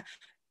 he's done that.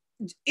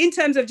 In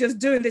terms of just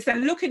doing this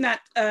and looking at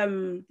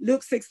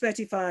Luke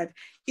 6:35,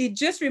 it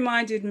just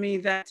reminded me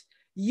that,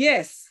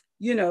 yes,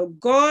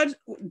 God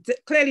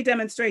clearly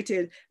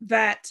demonstrated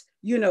that,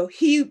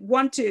 he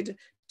wanted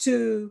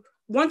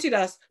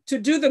us to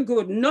do the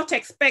good, not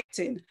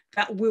expecting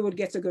that we would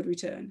get a good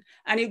return.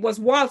 And it was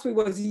whilst we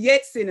was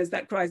yet sinners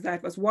that Christ died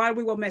for us, while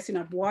we were messing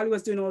up, while we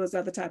was doing all those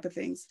other type of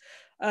things.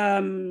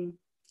 And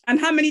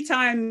how many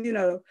times,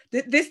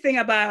 this thing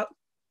about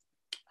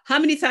how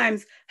many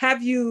times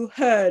have you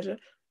heard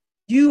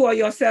you or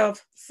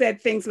yourself said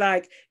things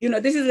like,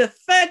 this is the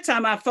third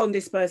time I've phoned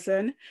this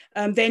person.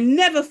 They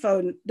never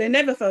phone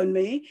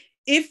me.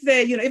 If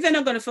they're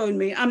not going to phone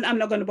me, I'm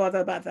not going to bother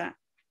about that.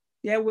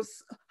 Yeah,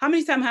 how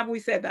many times have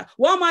we said that?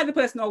 Why am I the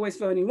person always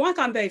phoning? Why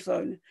can't they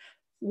phone?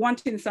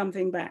 Wanting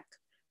something back.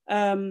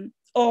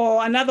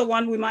 Or another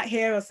one we might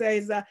hear or say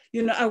is that,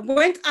 I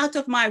went out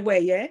of my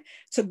way,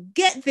 to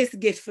get this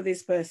gift for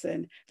this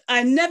person.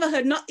 I never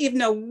heard not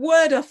even a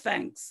word of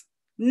thanks.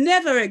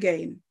 Never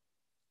again.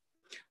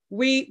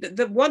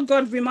 What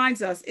God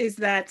reminds us is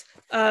that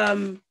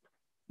the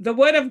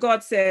word of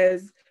God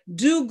says,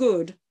 do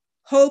good,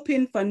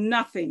 hoping for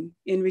nothing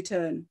in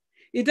return.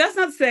 It does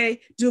not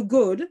say do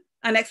good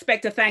and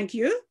expect a thank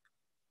you,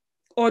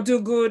 or do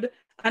good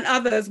and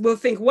others will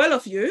think well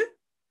of you.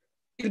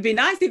 It'd be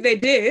nice if they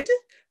did,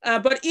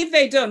 but if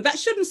they don't, that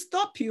shouldn't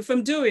stop you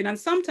from doing. And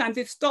sometimes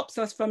it stops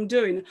us from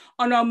doing.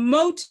 On our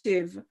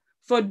motive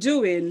for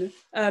doing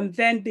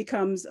then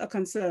becomes a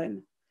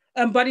concern.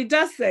 But it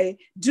does say,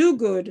 do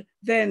good,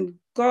 then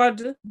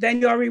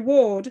your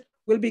reward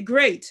will be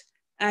great,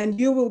 and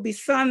you will be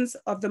sons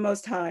of the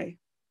Most High.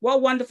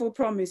 What wonderful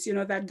promise,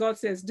 that God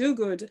says, do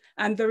good,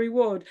 and the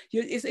reward.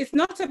 It's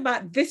not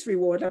about this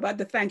reward, about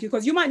the thank you,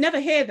 because you might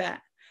never hear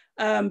that,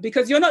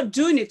 because you're not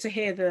doing it to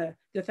hear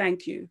the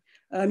thank you.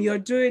 You're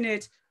doing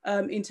it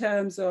in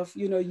terms of,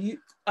 you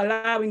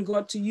allowing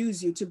God to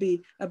use you to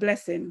be a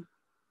blessing.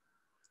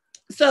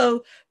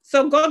 So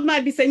God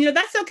might be saying,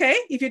 that's okay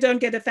if you don't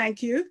get a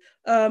thank you.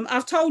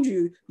 I've told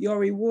you, your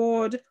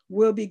reward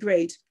will be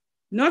great.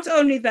 Not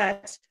only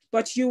that,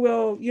 but you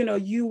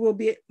will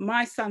be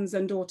my sons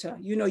and daughter.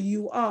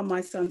 You are my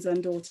sons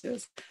and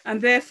daughters.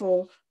 And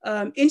therefore,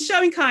 in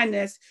showing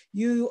kindness,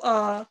 you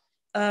are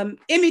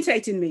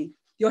imitating me,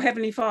 your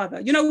Heavenly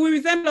Father. We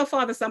resemble our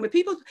Father somewhere.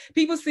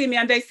 People see me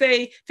and they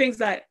say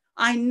things like,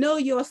 I know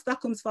you're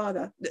Stockham's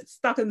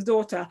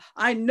daughter.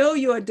 I know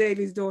you're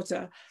David's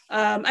daughter.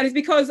 And it's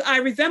because I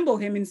resemble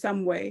him in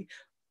some way.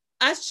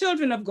 As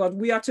children of God,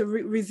 we are to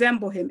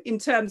resemble him in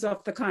terms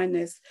of the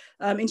kindness.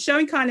 In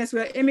showing kindness,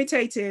 we're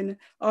imitating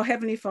our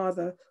Heavenly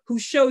Father, who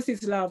shows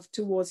his love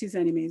towards his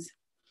enemies.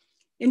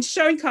 In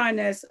showing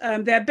kindness,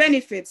 there are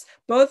benefits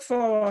both for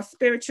our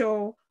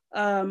spiritual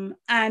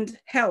and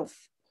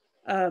health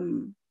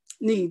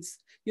needs,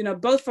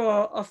 both for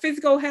our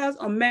physical health,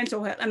 our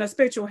mental health, and our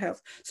spiritual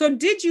health. So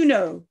did you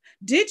know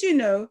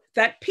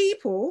that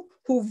people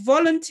who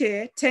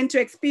volunteer tend to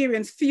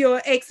experience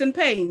fewer aches and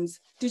pains?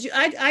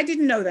 I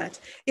didn't know that.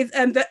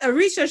 The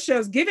research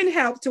shows giving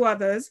help to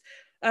others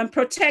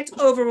protect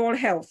overall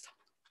health.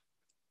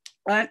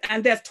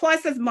 And there's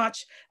twice as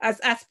much as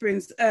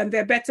aspirins.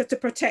 They're better to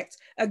protect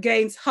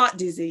against heart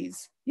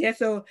disease. Yeah,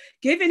 so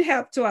giving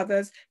help to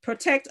others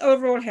protect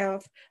overall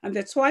health, and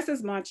they're twice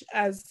as much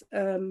as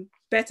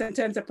better in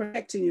terms of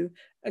protecting you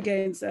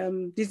against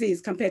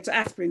disease compared to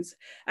aspirins.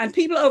 And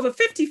people over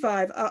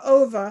 55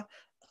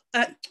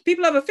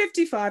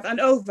 and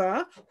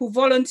over who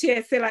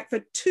volunteer, say like for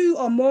 2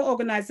 or more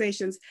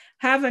organizations,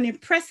 have an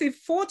impressive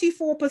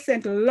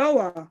 44%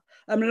 lower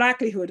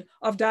likelihood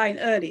of dying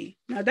early.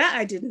 Now that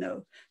I didn't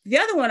know. The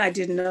other one I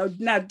didn't know.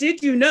 Now,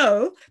 did you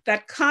know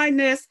that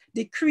kindness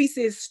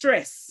decreases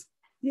stress?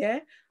 Yeah,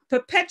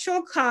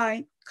 perpetual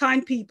kind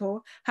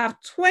people have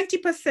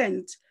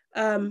 20%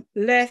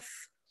 less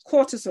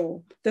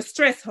cortisol, the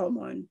stress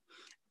hormone,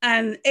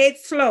 and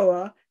it's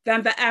slower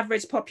than the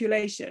average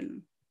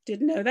population.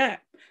 Didn't know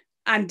that.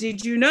 And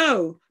did you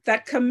know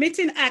that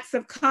committing acts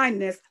of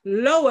kindness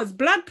lowers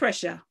blood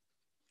pressure?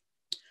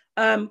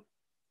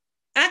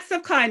 Acts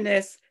of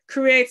kindness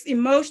creates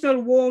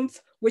emotional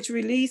warmth, which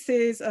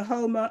releases a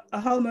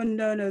hormone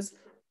known as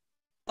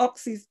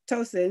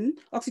oxytocin.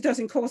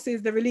 Oxytocin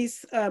causes the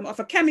release of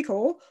a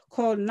chemical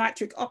called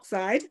nitric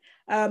oxide,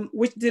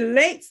 which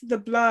dilates the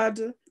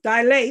blood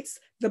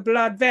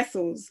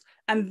vessels.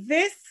 And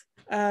this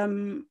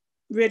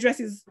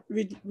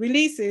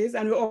releases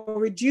or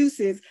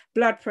reduces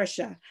blood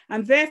pressure.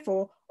 And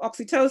therefore,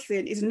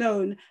 oxytocin is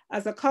known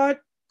as a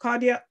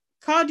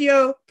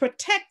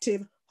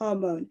cardioprotective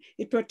hormone.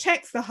 It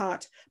protects the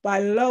heart by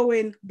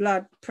lowering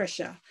blood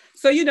pressure.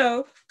 So, you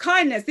know,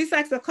 kindness, this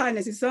act of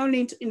kindness is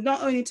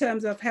not only in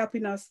terms of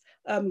helping us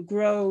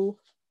grow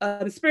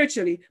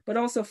spiritually, but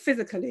also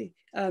physically.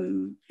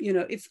 You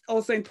know, it's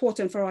also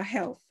important for our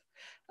health.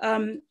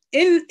 In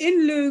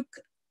Luke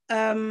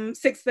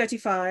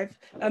 6:35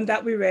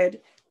 that we read,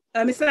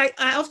 it's like,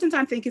 I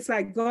oftentimes think it's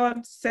like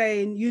God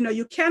saying, you know,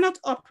 you cannot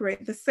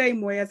operate the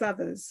same way as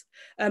others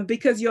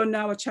because you're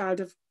now a child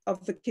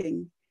of the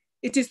King.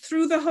 It is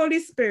through the Holy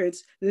Spirit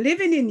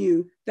living in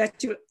you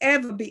that you'll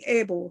ever be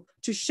able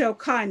to show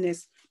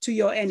kindness to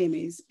your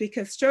enemies,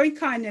 because showing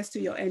kindness to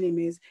your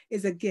enemies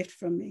is a gift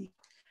from me.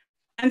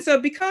 And so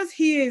because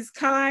he is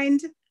kind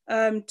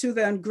to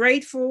the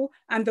ungrateful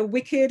and the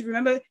wicked,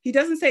 remember, he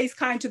doesn't say he's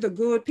kind to the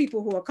good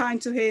people who are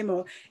kind to him,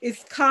 or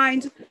is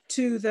kind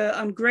to the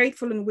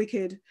ungrateful and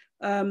wicked.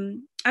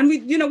 And we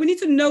need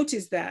to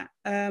notice that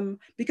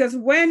because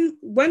when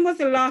was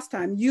the last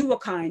time you were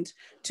kind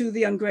to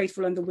the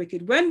ungrateful and the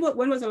wicked? When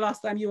was the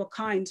last time you were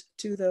kind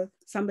to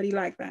somebody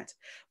like that?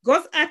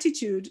 God's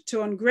attitude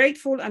to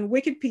ungrateful and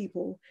wicked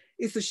people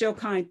is to show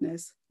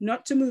kindness,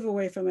 not to move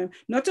away from them,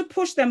 not to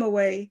push them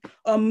away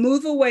or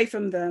move away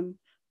from them.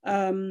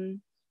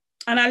 And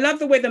I love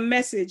the way the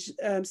Message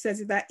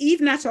says it, that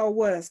even at our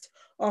worst,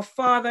 our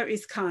Father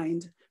is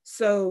kind,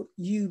 so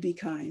you be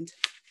kind.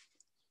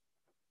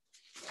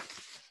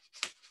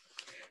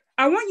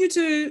 I want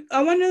to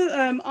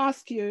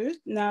ask you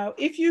now,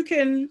 if you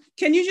can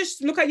you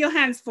just look at your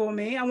hands for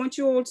me? I want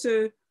you all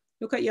to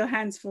look at your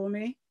hands for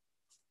me.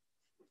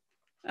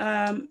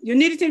 You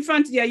need it in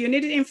front, you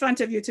need it in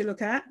front of you to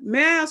look at.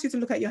 May I ask you to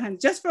look at your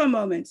hand just for a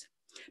moment?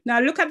 Now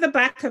look at the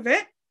back of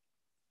it,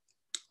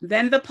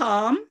 then the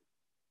palm.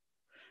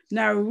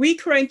 Now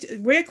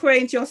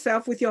reacquaint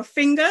yourself with your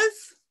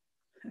fingers.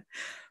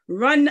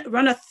 Run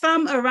a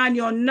thumb around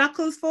your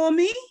knuckles for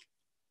me.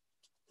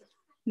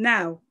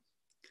 Now,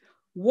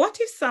 what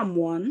if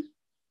someone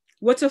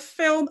were to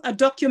film a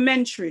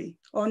documentary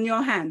on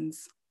your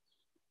hands?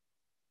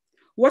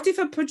 What if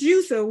a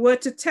producer were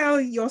to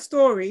tell your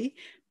story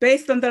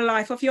based on the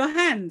life of your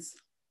hands?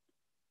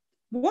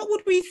 What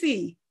would we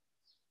see?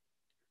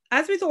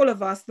 As with all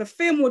of us, the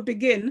film would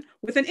begin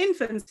with an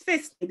infant's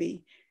fist,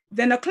 maybe,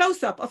 then a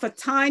close-up of a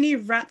tiny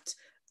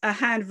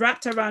hand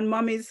wrapped around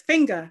mommy's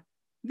finger.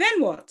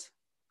 Then what?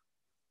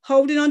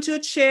 Holding onto a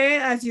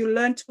chair as you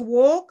learn to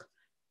walk,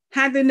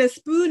 handling a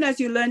spoon as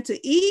you learn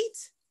to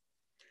eat.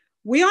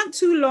 We aren't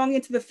too long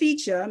into the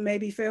feature,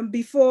 maybe film,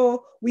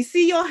 before we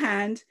see your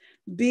hand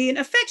being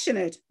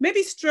affectionate,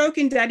 maybe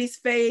stroking daddy's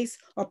face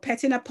or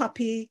petting a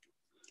puppy.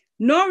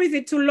 Nor is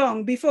it too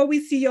long before we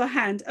see your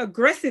hand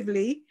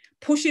aggressively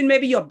pushing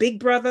maybe your big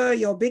brother,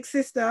 your big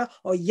sister,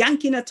 or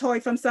yanking a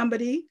toy from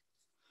somebody.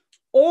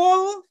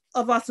 All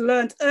of us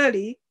learned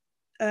early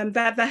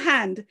that the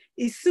hand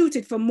is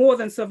suited for more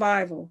than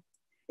survival.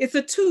 It's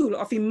a tool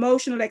of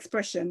emotional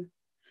expression.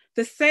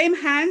 The same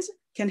hand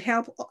can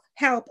help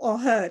or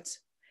hurt,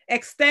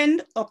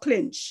 extend or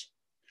clinch,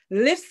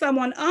 lift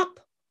someone up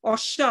or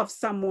shove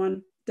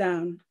someone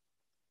down.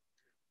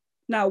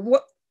 Now,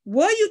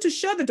 were you to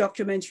show the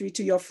documentary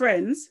to your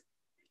friends,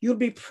 you'll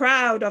be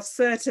proud of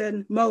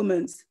certain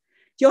moments.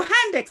 Your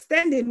hand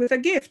extended with a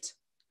gift,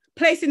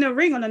 placing a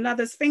ring on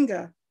another's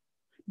finger,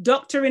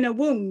 doctoring a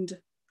wound,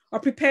 or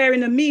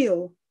preparing a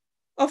meal,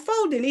 or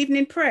folding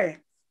evening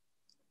prayer.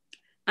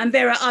 And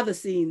there are other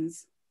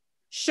scenes.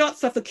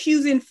 Shots of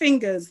accusing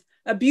fingers,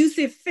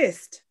 abusive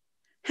fist,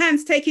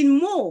 hands taking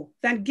more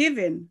than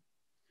giving,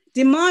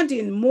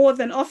 demanding more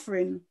than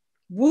offering,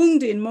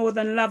 wounding more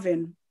than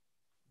loving.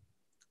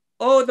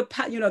 Oh,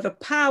 the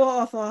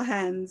power of our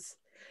hands.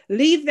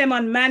 Leave them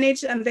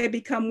unmanaged and they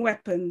become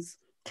weapons,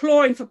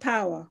 clawing for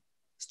power,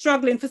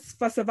 struggling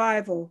for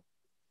survival,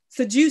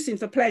 seducing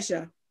for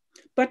pleasure.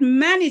 But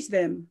manage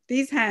them,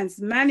 these hands,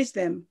 manage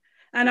them,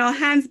 and our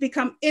hands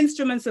become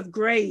instruments of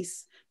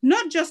grace,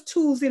 not just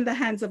tools in the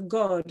hands of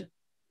God,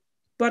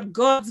 but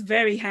God's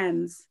very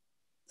hands.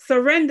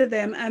 Surrender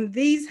them, and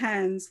these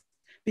hands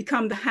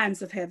become the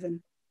hands of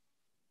heaven.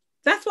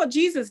 That's what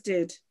Jesus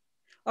did.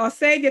 Our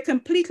Savior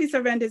completely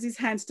surrenders his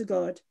hands to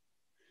God.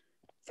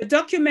 The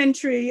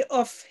documentary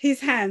of his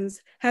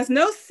hands has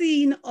no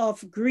scene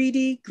of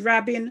greedy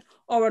grabbing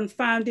or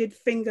unfounded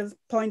fingers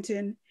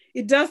pointing.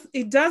 It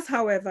does,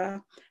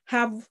 however,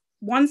 have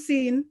one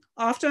scene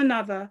after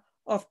another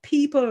of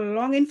people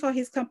longing for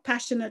his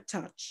compassionate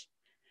touch,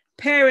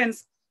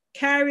 parents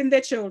carrying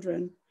their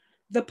children,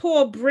 the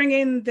poor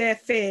bringing their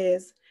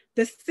fears,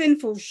 the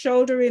sinful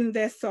shouldering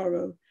their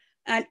sorrow,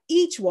 and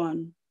each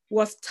one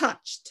was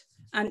touched,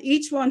 and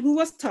each one who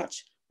was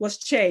touched was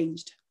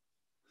changed.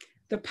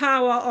 The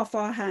power of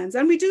our hands.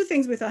 And we do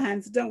things with our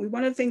hands, don't we?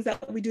 One of the things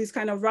that we do is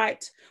kind of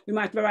write. We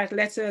might write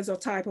letters or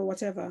type or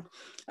whatever.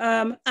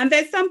 And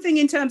there's something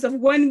in terms of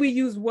when we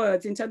use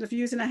words, in terms of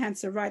using our hands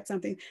to write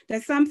something,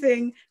 that's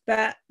something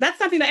that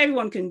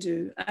everyone can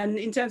do. And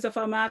in terms of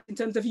our mouth, in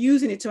terms of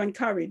using it to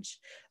encourage,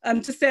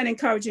 to say an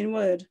encouraging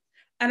word.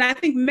 And I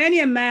think many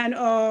a man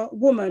or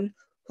woman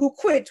who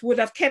quit would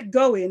have kept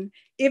going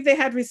if they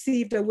had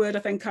received a word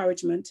of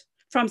encouragement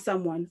from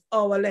someone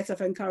or a letter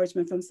of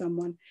encouragement from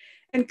someone.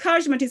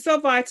 Encouragement is so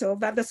vital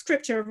that the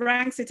scripture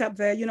ranks it up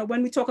there. You know,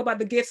 when we talk about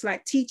the gifts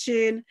like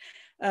teaching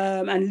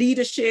and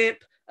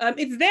leadership,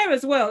 it's there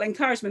as well,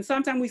 encouragement.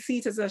 Sometimes we see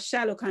it as a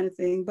shallow kind of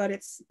thing, but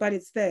it's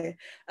there.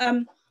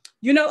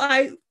 You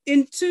know,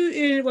 in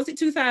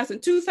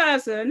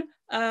 2000,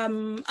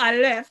 I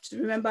left,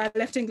 remember I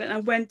left England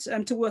and went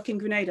to work in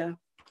Grenada.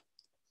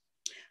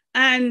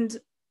 And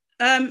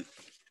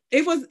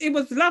it was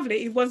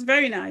lovely, it was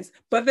very nice,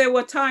 but there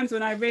were times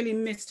when I really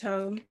missed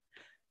home.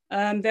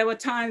 There were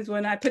times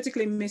when I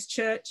particularly missed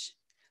church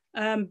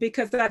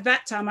because at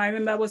that time I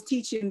remember I was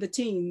teaching the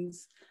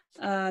teens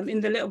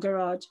in the little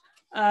garage,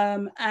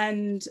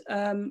 and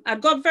I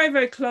got very,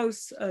 very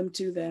close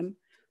to them,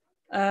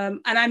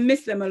 and I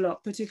miss them a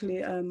lot,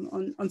 particularly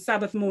on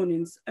Sabbath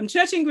mornings.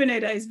 Church in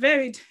Grenada was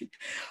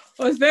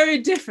very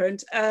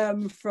different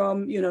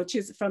from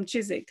from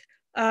Chiswick,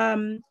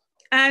 and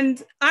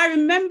I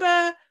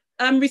remember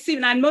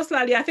receiving, and most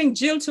likely I think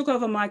Jill took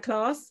over my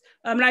class.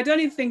 And I don't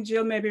even think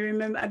Jill maybe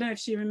remember, I don't know if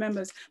she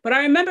remembers, but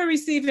I remember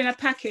receiving a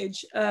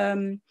package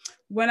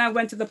when I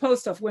went to the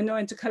post office, when I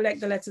went to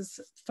collect the letters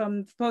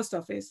from the post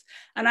office.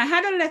 And I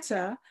had a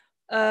letter,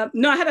 I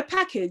had a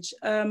package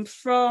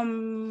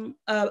from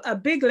a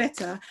big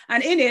letter,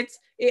 and in it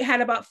had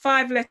about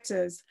 5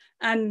 letters.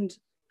 And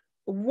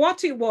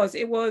what it was,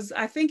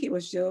 I think it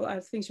was Jill,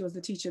 I think she was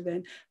the teacher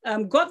then,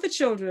 got the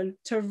children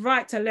to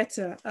write a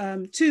letter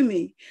to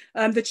me.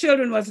 The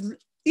children was,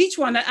 each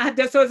one had,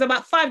 so it was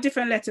about 5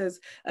 different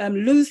letters.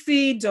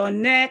 Lucy,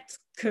 Donette,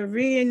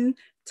 Corinne,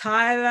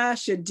 Tyra,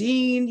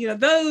 Shadeen, you know,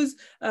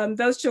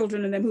 those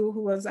children and them who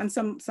was, and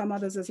some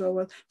others as well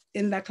were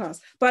in that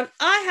class. But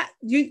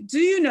do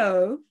you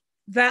know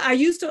that I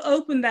used to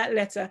open that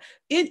letter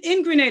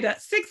in Grenada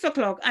at 6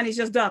 o'clock, and it's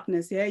just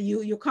darkness. Yeah,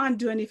 you can't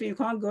do anything, you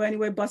can't go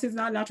anywhere. Buses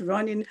not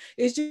running.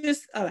 It's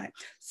just all right.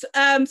 So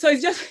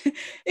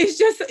it's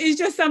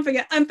just something.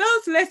 And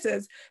those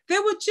letters,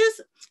 it was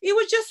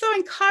just so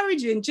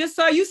encouraging. Just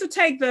so I used to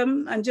take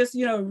them and just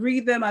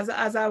read them as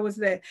I was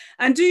there.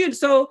 And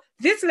so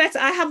this letter,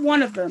 I have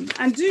one of them,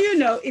 and do you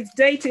know it's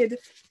dated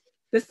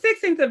the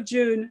 16th of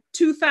June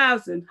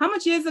 2000. How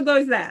much years ago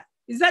is that?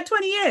 Is that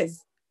 20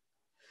 years?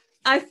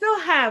 I still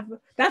have,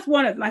 that's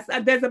one of them.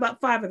 There's about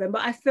 5 of them,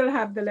 but I still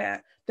have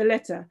the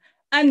letter.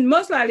 And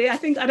most likely, I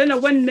don't know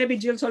when maybe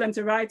Jill told him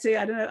to write it.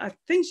 I don't know, I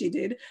think she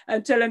did,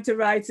 tell him to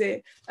write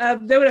it.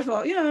 They would have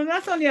thought,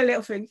 that's only a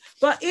little thing.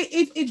 But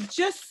it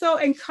just so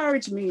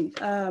encouraged me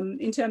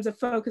in terms of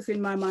focusing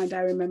my mind,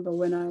 I remember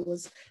when I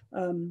was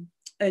in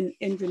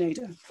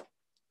Grenada.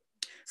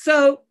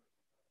 So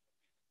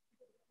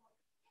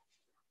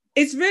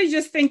it's really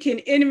just thinking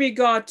in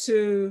regard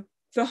to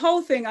the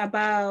whole thing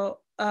about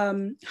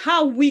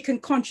how we can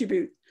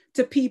contribute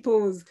to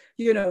people's,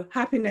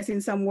 happiness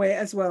in some way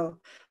as well.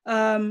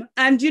 And,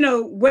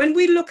 when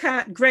we look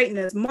at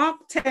greatness,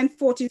 Mark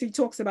 10:43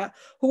 talks about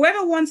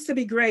whoever wants to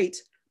be great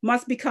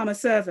must become a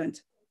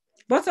servant.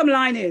 Bottom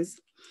line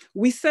is,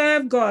 we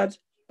serve God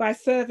by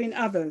serving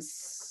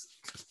others.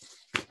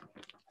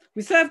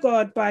 We serve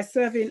God by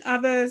serving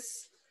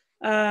others.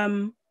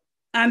 And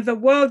the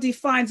world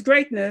defines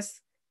greatness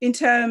in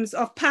terms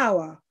of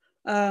power,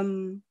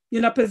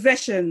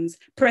 possessions,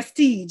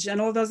 prestige,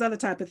 and all those other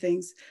type of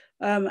things.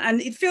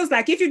 And it feels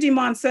like if you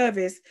demand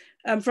service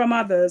from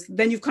others,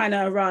 then you've kind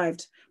of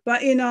arrived.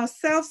 But in our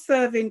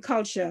self-serving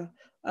culture,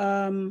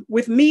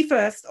 with me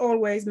first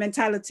always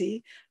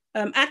mentality,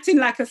 acting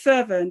like a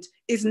servant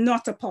is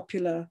not a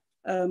popular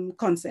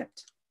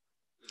concept.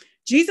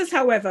 Jesus,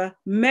 however,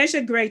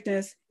 measured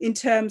greatness in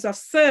terms of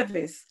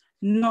service,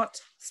 not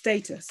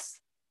status.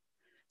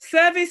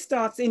 Service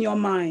starts in your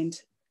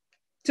mind.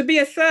 To be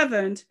a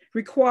servant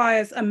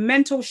requires a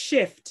mental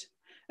shift,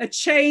 a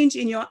change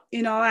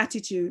in our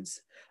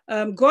attitudes.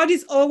 God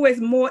is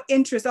always more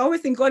interested. I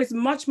always think God is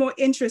much more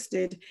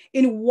interested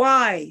in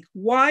why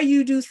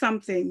you do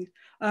something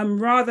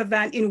rather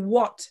than in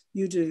what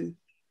you do.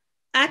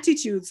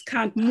 Attitudes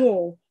count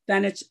more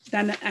than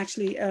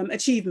actually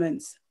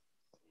achievements.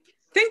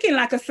 Thinking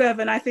like a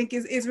servant, I think,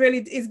 is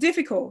really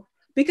difficult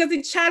because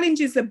it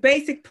challenges the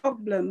basic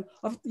problem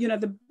of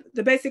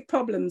the basic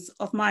problems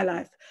of my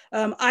life.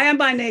 I am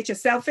by nature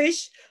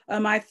selfish.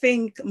 I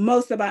think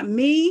most about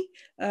me.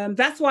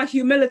 That's why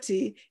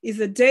humility is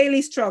a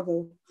daily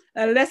struggle,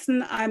 a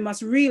lesson I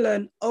must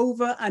relearn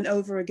over and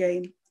over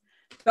again.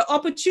 The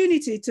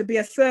opportunity to be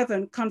a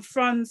servant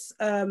confronts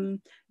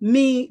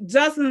me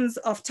dozens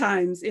of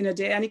times in a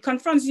day, and it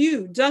confronts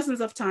you dozens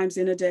of times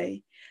in a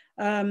day,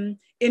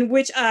 in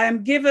which I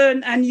am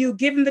given and you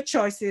given the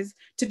choices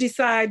to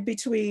decide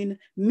between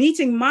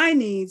meeting my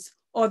needs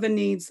or the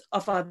needs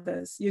of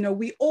others. You know,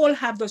 we all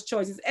have those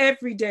choices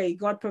every day.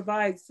 God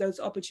provides those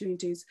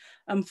opportunities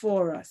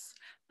for us.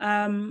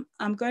 I'm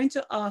going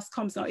to ask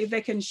Comstar if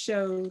they can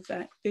show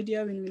that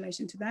video in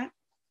relation to that.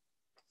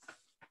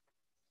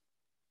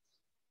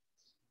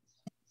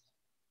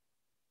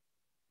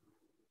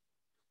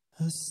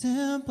 A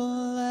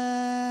simple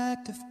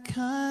act of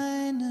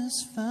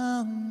kindness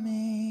found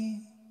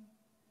me.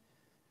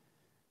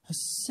 A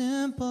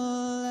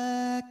simple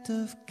act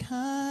of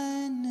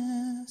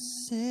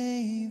kindness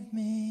saved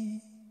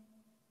me.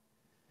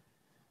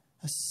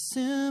 A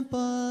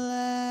simple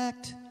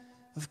act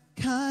of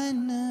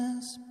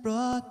kindness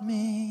brought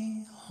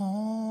me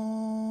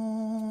home.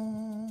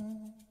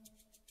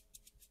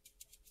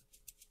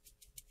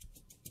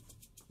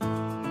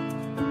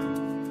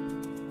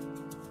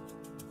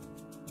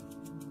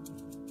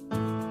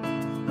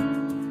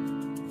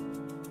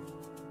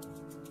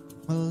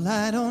 Well,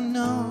 I don't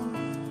know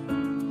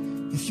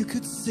if you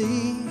could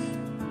see,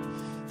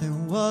 there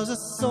was a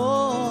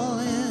soul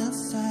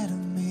inside of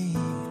me.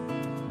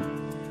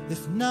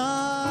 If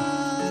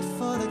not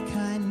for the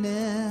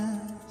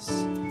kindness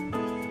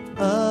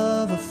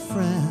of a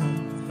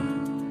friend,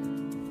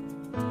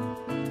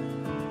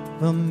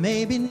 well,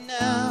 maybe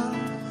now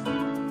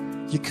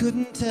you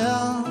couldn't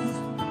tell,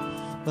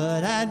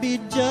 but I'd be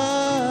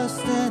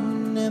just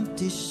an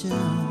empty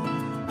shell.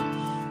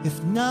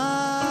 If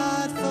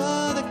not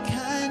for the kindness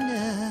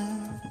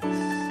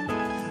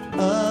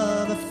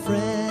of a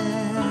friend.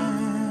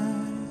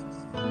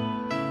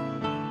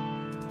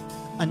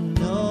 I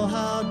know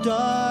how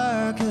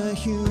dark a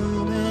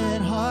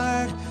human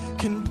heart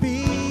can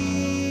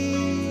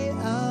be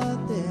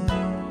out there.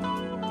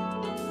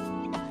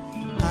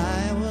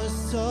 I was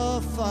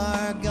so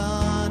far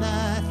gone,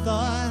 I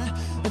thought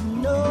that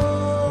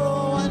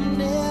no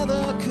one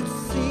ever could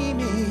see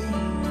me.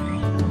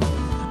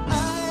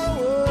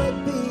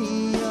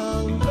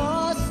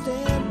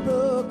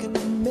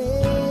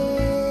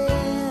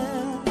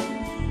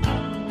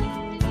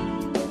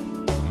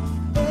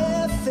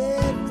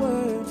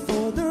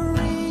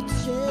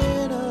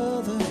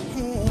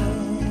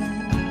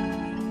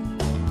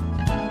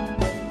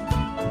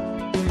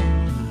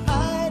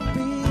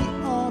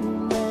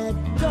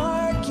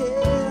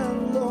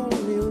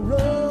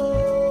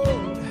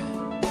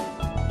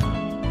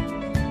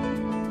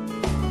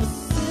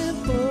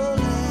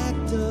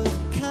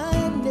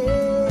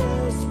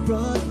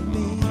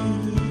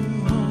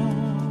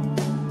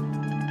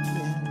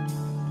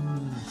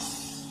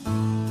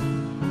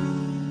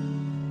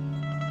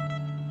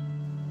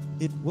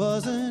 It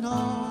wasn't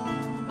all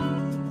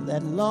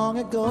that long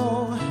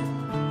ago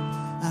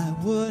I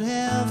would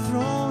have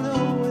thrown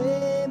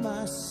away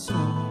my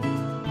soul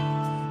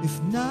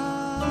if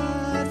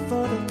not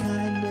for the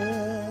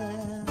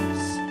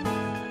kindness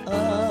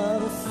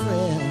of a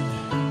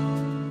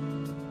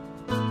friend.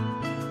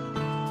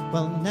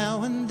 Well,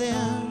 now and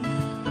then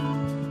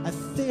I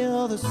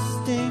feel the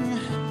sting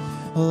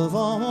of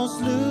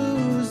almost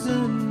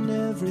losing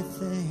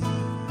everything.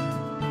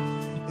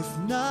 If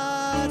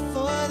not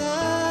for the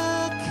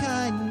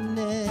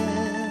kindness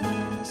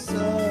of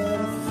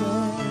a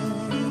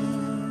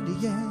friend,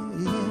 yeah,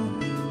 yeah.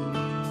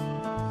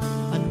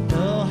 I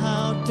know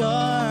how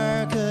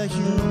dark a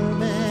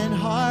human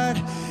heart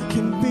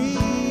can be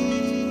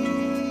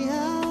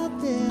out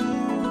there,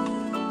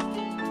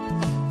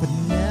 but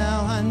now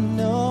I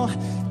know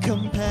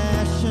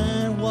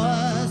compassion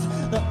was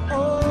the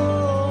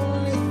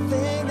only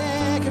thing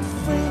that could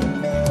free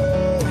me.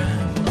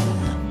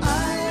 I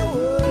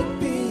would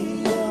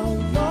be a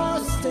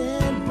lost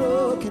and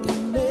broken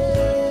man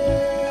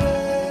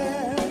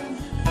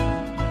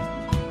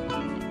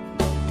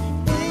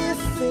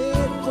if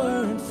it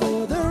weren't for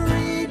the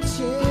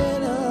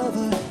reaching of a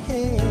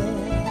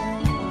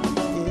hand.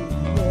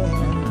 Yeah.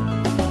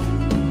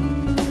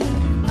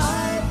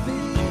 I'd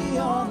be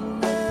on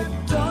the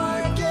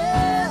dark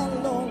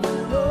and lonely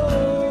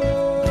road.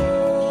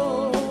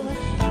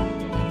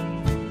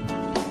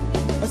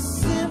 A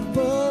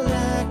simple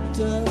act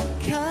of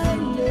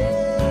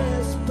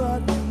kindness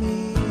brought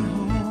me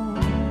home.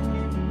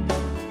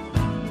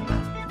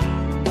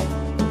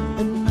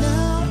 And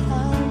now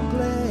I'm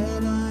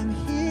glad I'm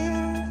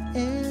here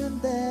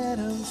and that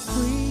I'm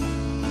free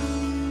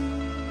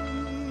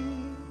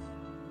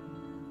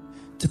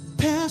to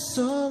pass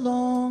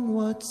along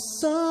what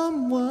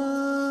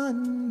someone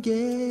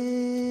gave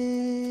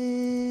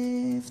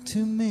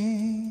to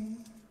me.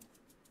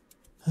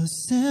 A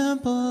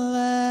simple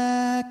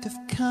act of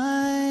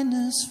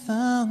kindness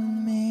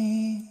found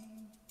me.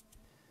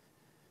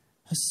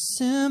 A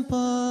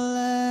simple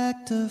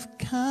act of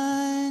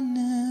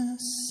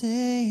kindness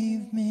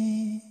saved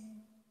me.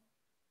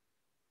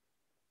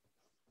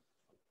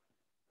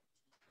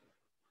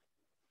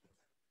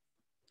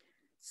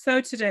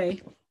 So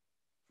today,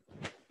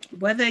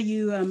 whether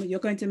you're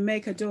going to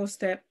make a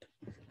doorstep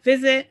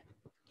visit,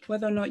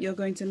 whether or not you're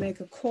going to make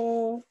a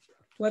call,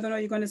 whether or not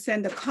you're going to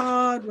send a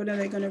card, whether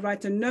they're going to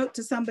write a note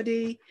to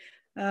somebody,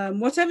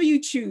 whatever you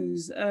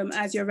choose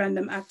as your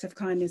random act of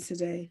kindness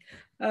today.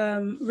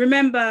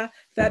 Remember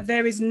that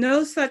there is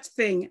no such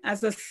thing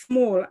as a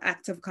small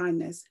act of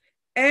kindness.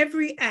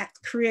 Every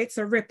act creates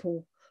a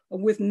ripple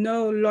with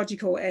no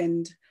logical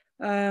end.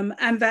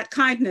 And that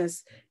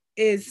kindness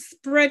is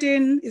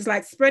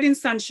like spreading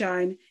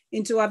sunshine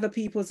into other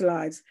people's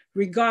lives,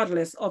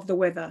 regardless of the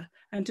weather.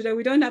 And today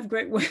we don't have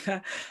great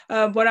weather,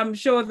 but I'm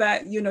sure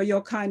that, you know,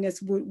 your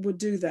kindness would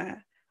do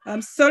that.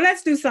 So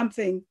let's do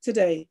something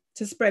today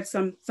to spread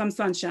some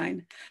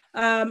sunshine.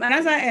 And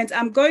as I end,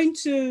 I'm going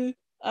to,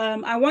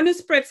 I want to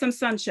spread some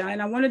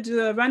sunshine. I want to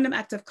do a random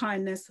act of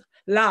kindness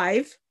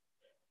live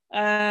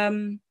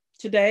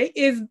today.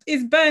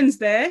 Is Burns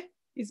there?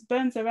 Is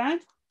Burns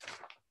around?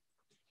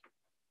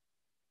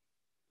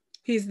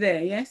 He's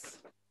there, yes?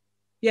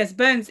 Yes,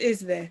 Burns is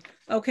there.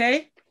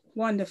 Okay,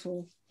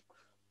 wonderful.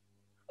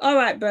 All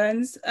right,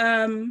 Burns.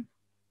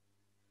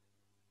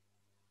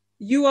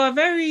 You are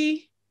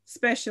very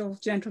special,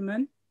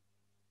 gentleman.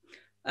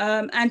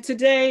 And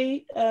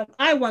today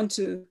I want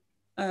to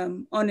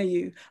honor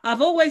you.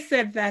 I've always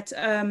said that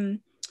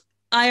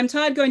I am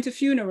tired going to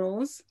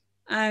funerals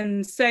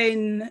and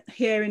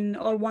hearing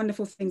all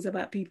wonderful things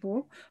about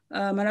people.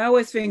 And I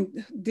always think,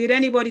 did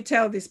anybody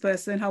tell this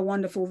person how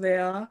wonderful they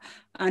are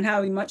and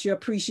how much you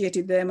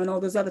appreciated them and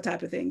all those other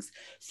type of things?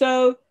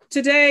 So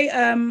today,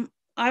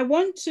 we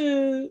want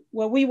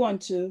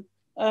to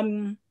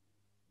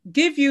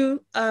give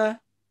you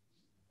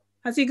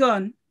has he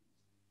gone?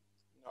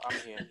 No, I'm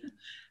here.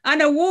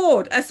 An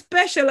award, a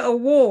special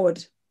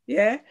award,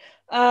 yeah?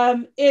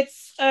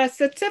 It's a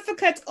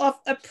certificate of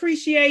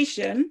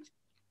appreciation.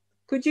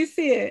 Could you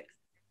see it?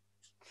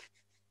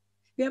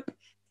 Yep.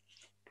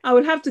 I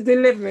would have to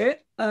deliver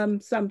it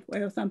some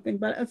way or something,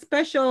 but a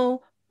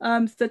special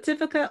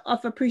certificate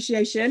of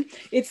appreciation.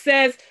 It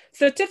says,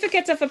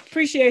 certificate of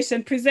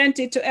appreciation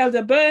presented to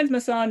Elder Burns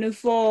Masanu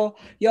for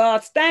your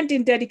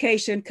outstanding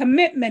dedication,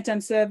 commitment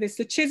and service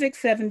to Chiswick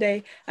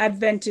SDA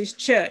Adventist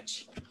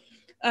Church.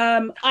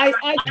 I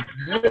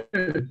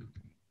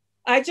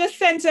just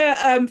sent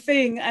a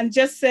thing and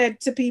just said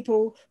to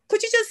people,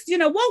 could you just, you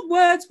know, what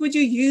words would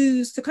you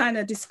use to kind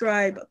of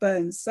describe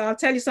Burns? So I'll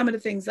tell you some of the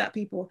things that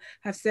people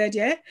have said,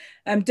 yeah?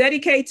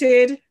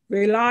 dedicated,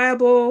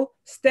 reliable,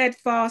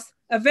 steadfast,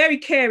 a very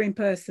caring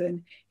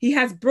person. He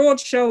has broad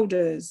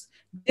shoulders,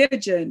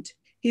 diligent.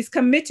 He's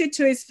committed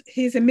to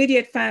his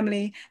immediate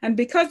family. And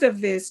because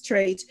of this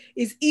trait,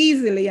 is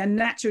easily and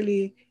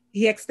naturally,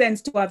 he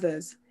extends to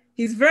others.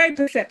 He's very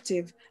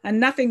perceptive and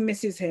nothing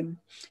misses him.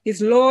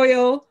 He's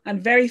loyal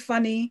and very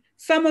funny,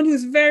 someone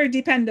who's very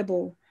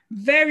dependable,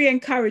 very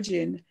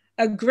encouraging,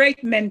 a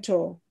great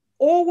mentor,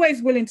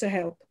 always willing to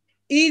help,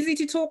 easy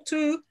to talk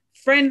to,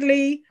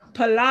 friendly,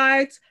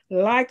 polite,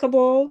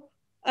 likable,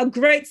 a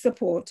great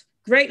support,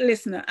 great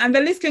listener. And the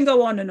list can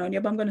go on and on, yeah,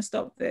 but I'm going to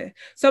stop there.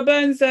 So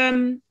Burns,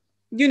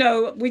 you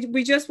know,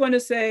 we just want to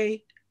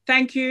say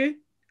thank you.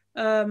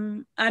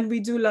 And we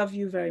do love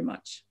you very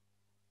much.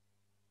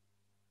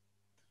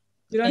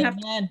 You don't have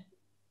to.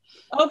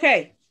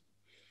 Okay.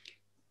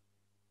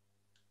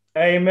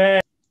 Amen.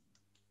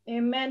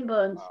 Amen,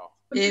 Burns. Wow.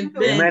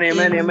 Amen. Amen,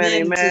 amen, amen, To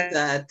amen.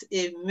 that.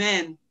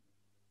 Amen.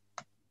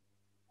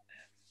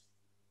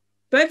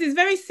 Burns is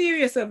very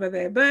serious over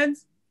there.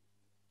 Burns.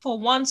 For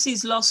once,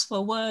 he's lost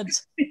for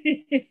words.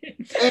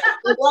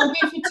 It won't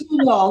be for too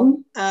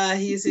long.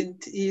 He's in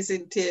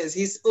tears.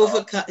 He's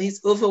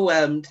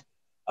overwhelmed.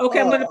 Okay,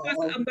 I'm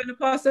gonna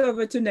pass it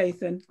over to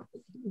Nathan.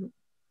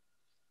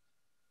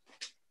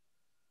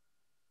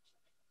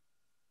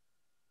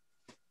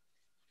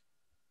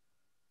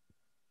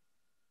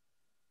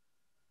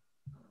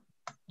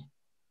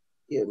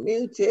 You're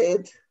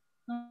muted.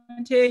 I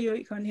can't hear you.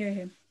 You can't hear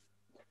him.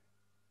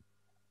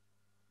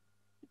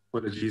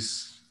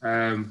 Apologies.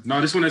 No,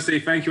 I just want to say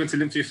thank you, Auntie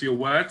Lynthia, for your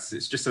words.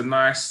 It's just a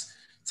nice,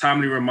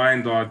 timely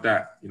reminder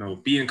that, you know,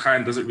 being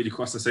kind doesn't really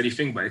cost us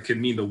anything, but it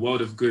can mean the world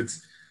of good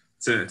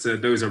to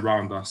those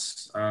around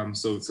us.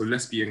 So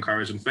let's be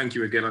encouraged. And thank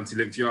you again, Auntie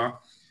Lynthia.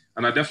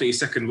 And I definitely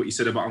second what you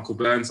said about Uncle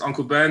Burns.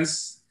 Uncle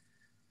Burns,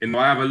 you know,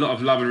 I have a lot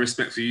of love and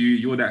respect for you.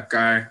 You're that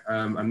guy.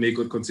 And may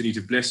God continue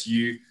to bless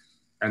you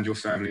and your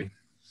family.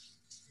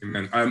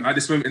 Amen. At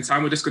this moment in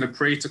time, we're just going to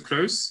pray to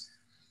close.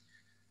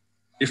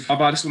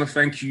 Father, I just want to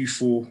thank you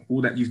for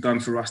all that you've done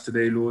for us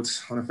today, Lord.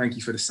 I want to thank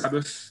you for the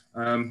Sabbath.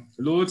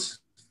 Lord,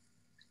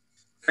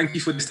 thank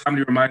you for this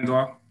timely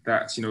reminder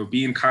that, you know,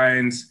 being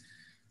kind,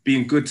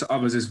 being good to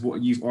others is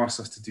what you've asked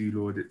us to do,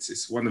 Lord.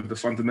 It's one of the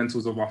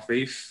fundamentals of our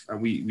faith,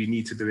 and we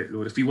need to do it,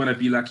 Lord. If we want to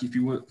be like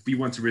you, if we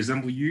want to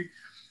resemble you,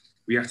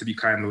 we have to be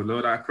kind, Lord.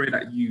 Lord, I pray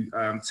that you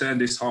turn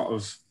this heart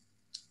of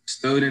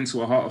stone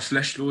into a heart of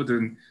flesh, Lord,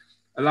 and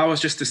allow us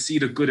just to see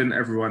the good in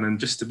everyone and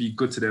just to be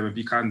good to them and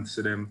be kind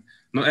to them,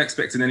 not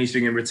expecting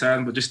anything in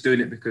return, but just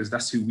doing it because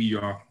that's who we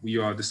are. We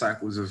are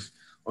disciples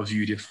of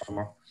you, dear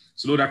Father.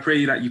 So Lord, I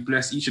pray that you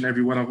bless each and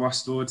every one of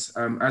us, Lord,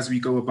 as we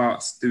go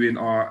about doing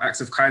our acts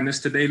of kindness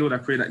today, Lord. I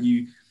pray that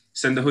you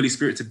send the Holy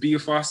Spirit to be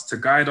with us, to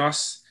guide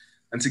us,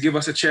 and to give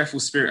us a cheerful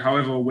spirit,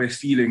 however we're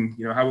feeling,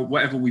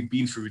 whatever we've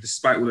been through.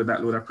 Despite all of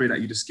that, Lord, I pray that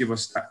you just give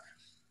us that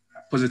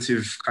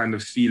positive kind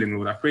of feeling,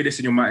 Lord. I pray this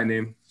in your mighty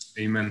name.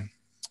 Amen.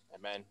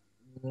 Amen.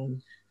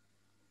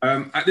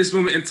 At this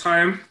moment in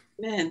time,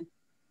 Amen.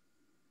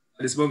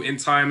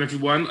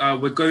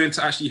 Everyone, we're going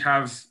to actually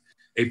have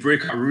a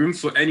breakout room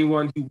for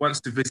anyone who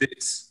wants to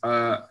visit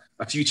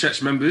a few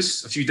church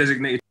members, a few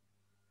designated.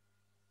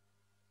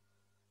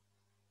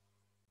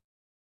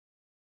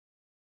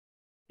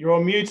 You're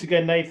on mute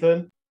again,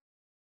 Nathan.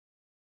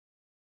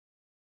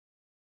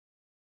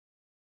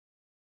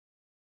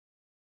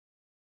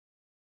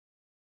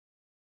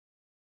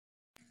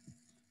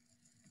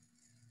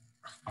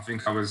 I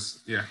think I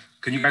was, yeah.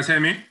 Can you guys hear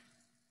me?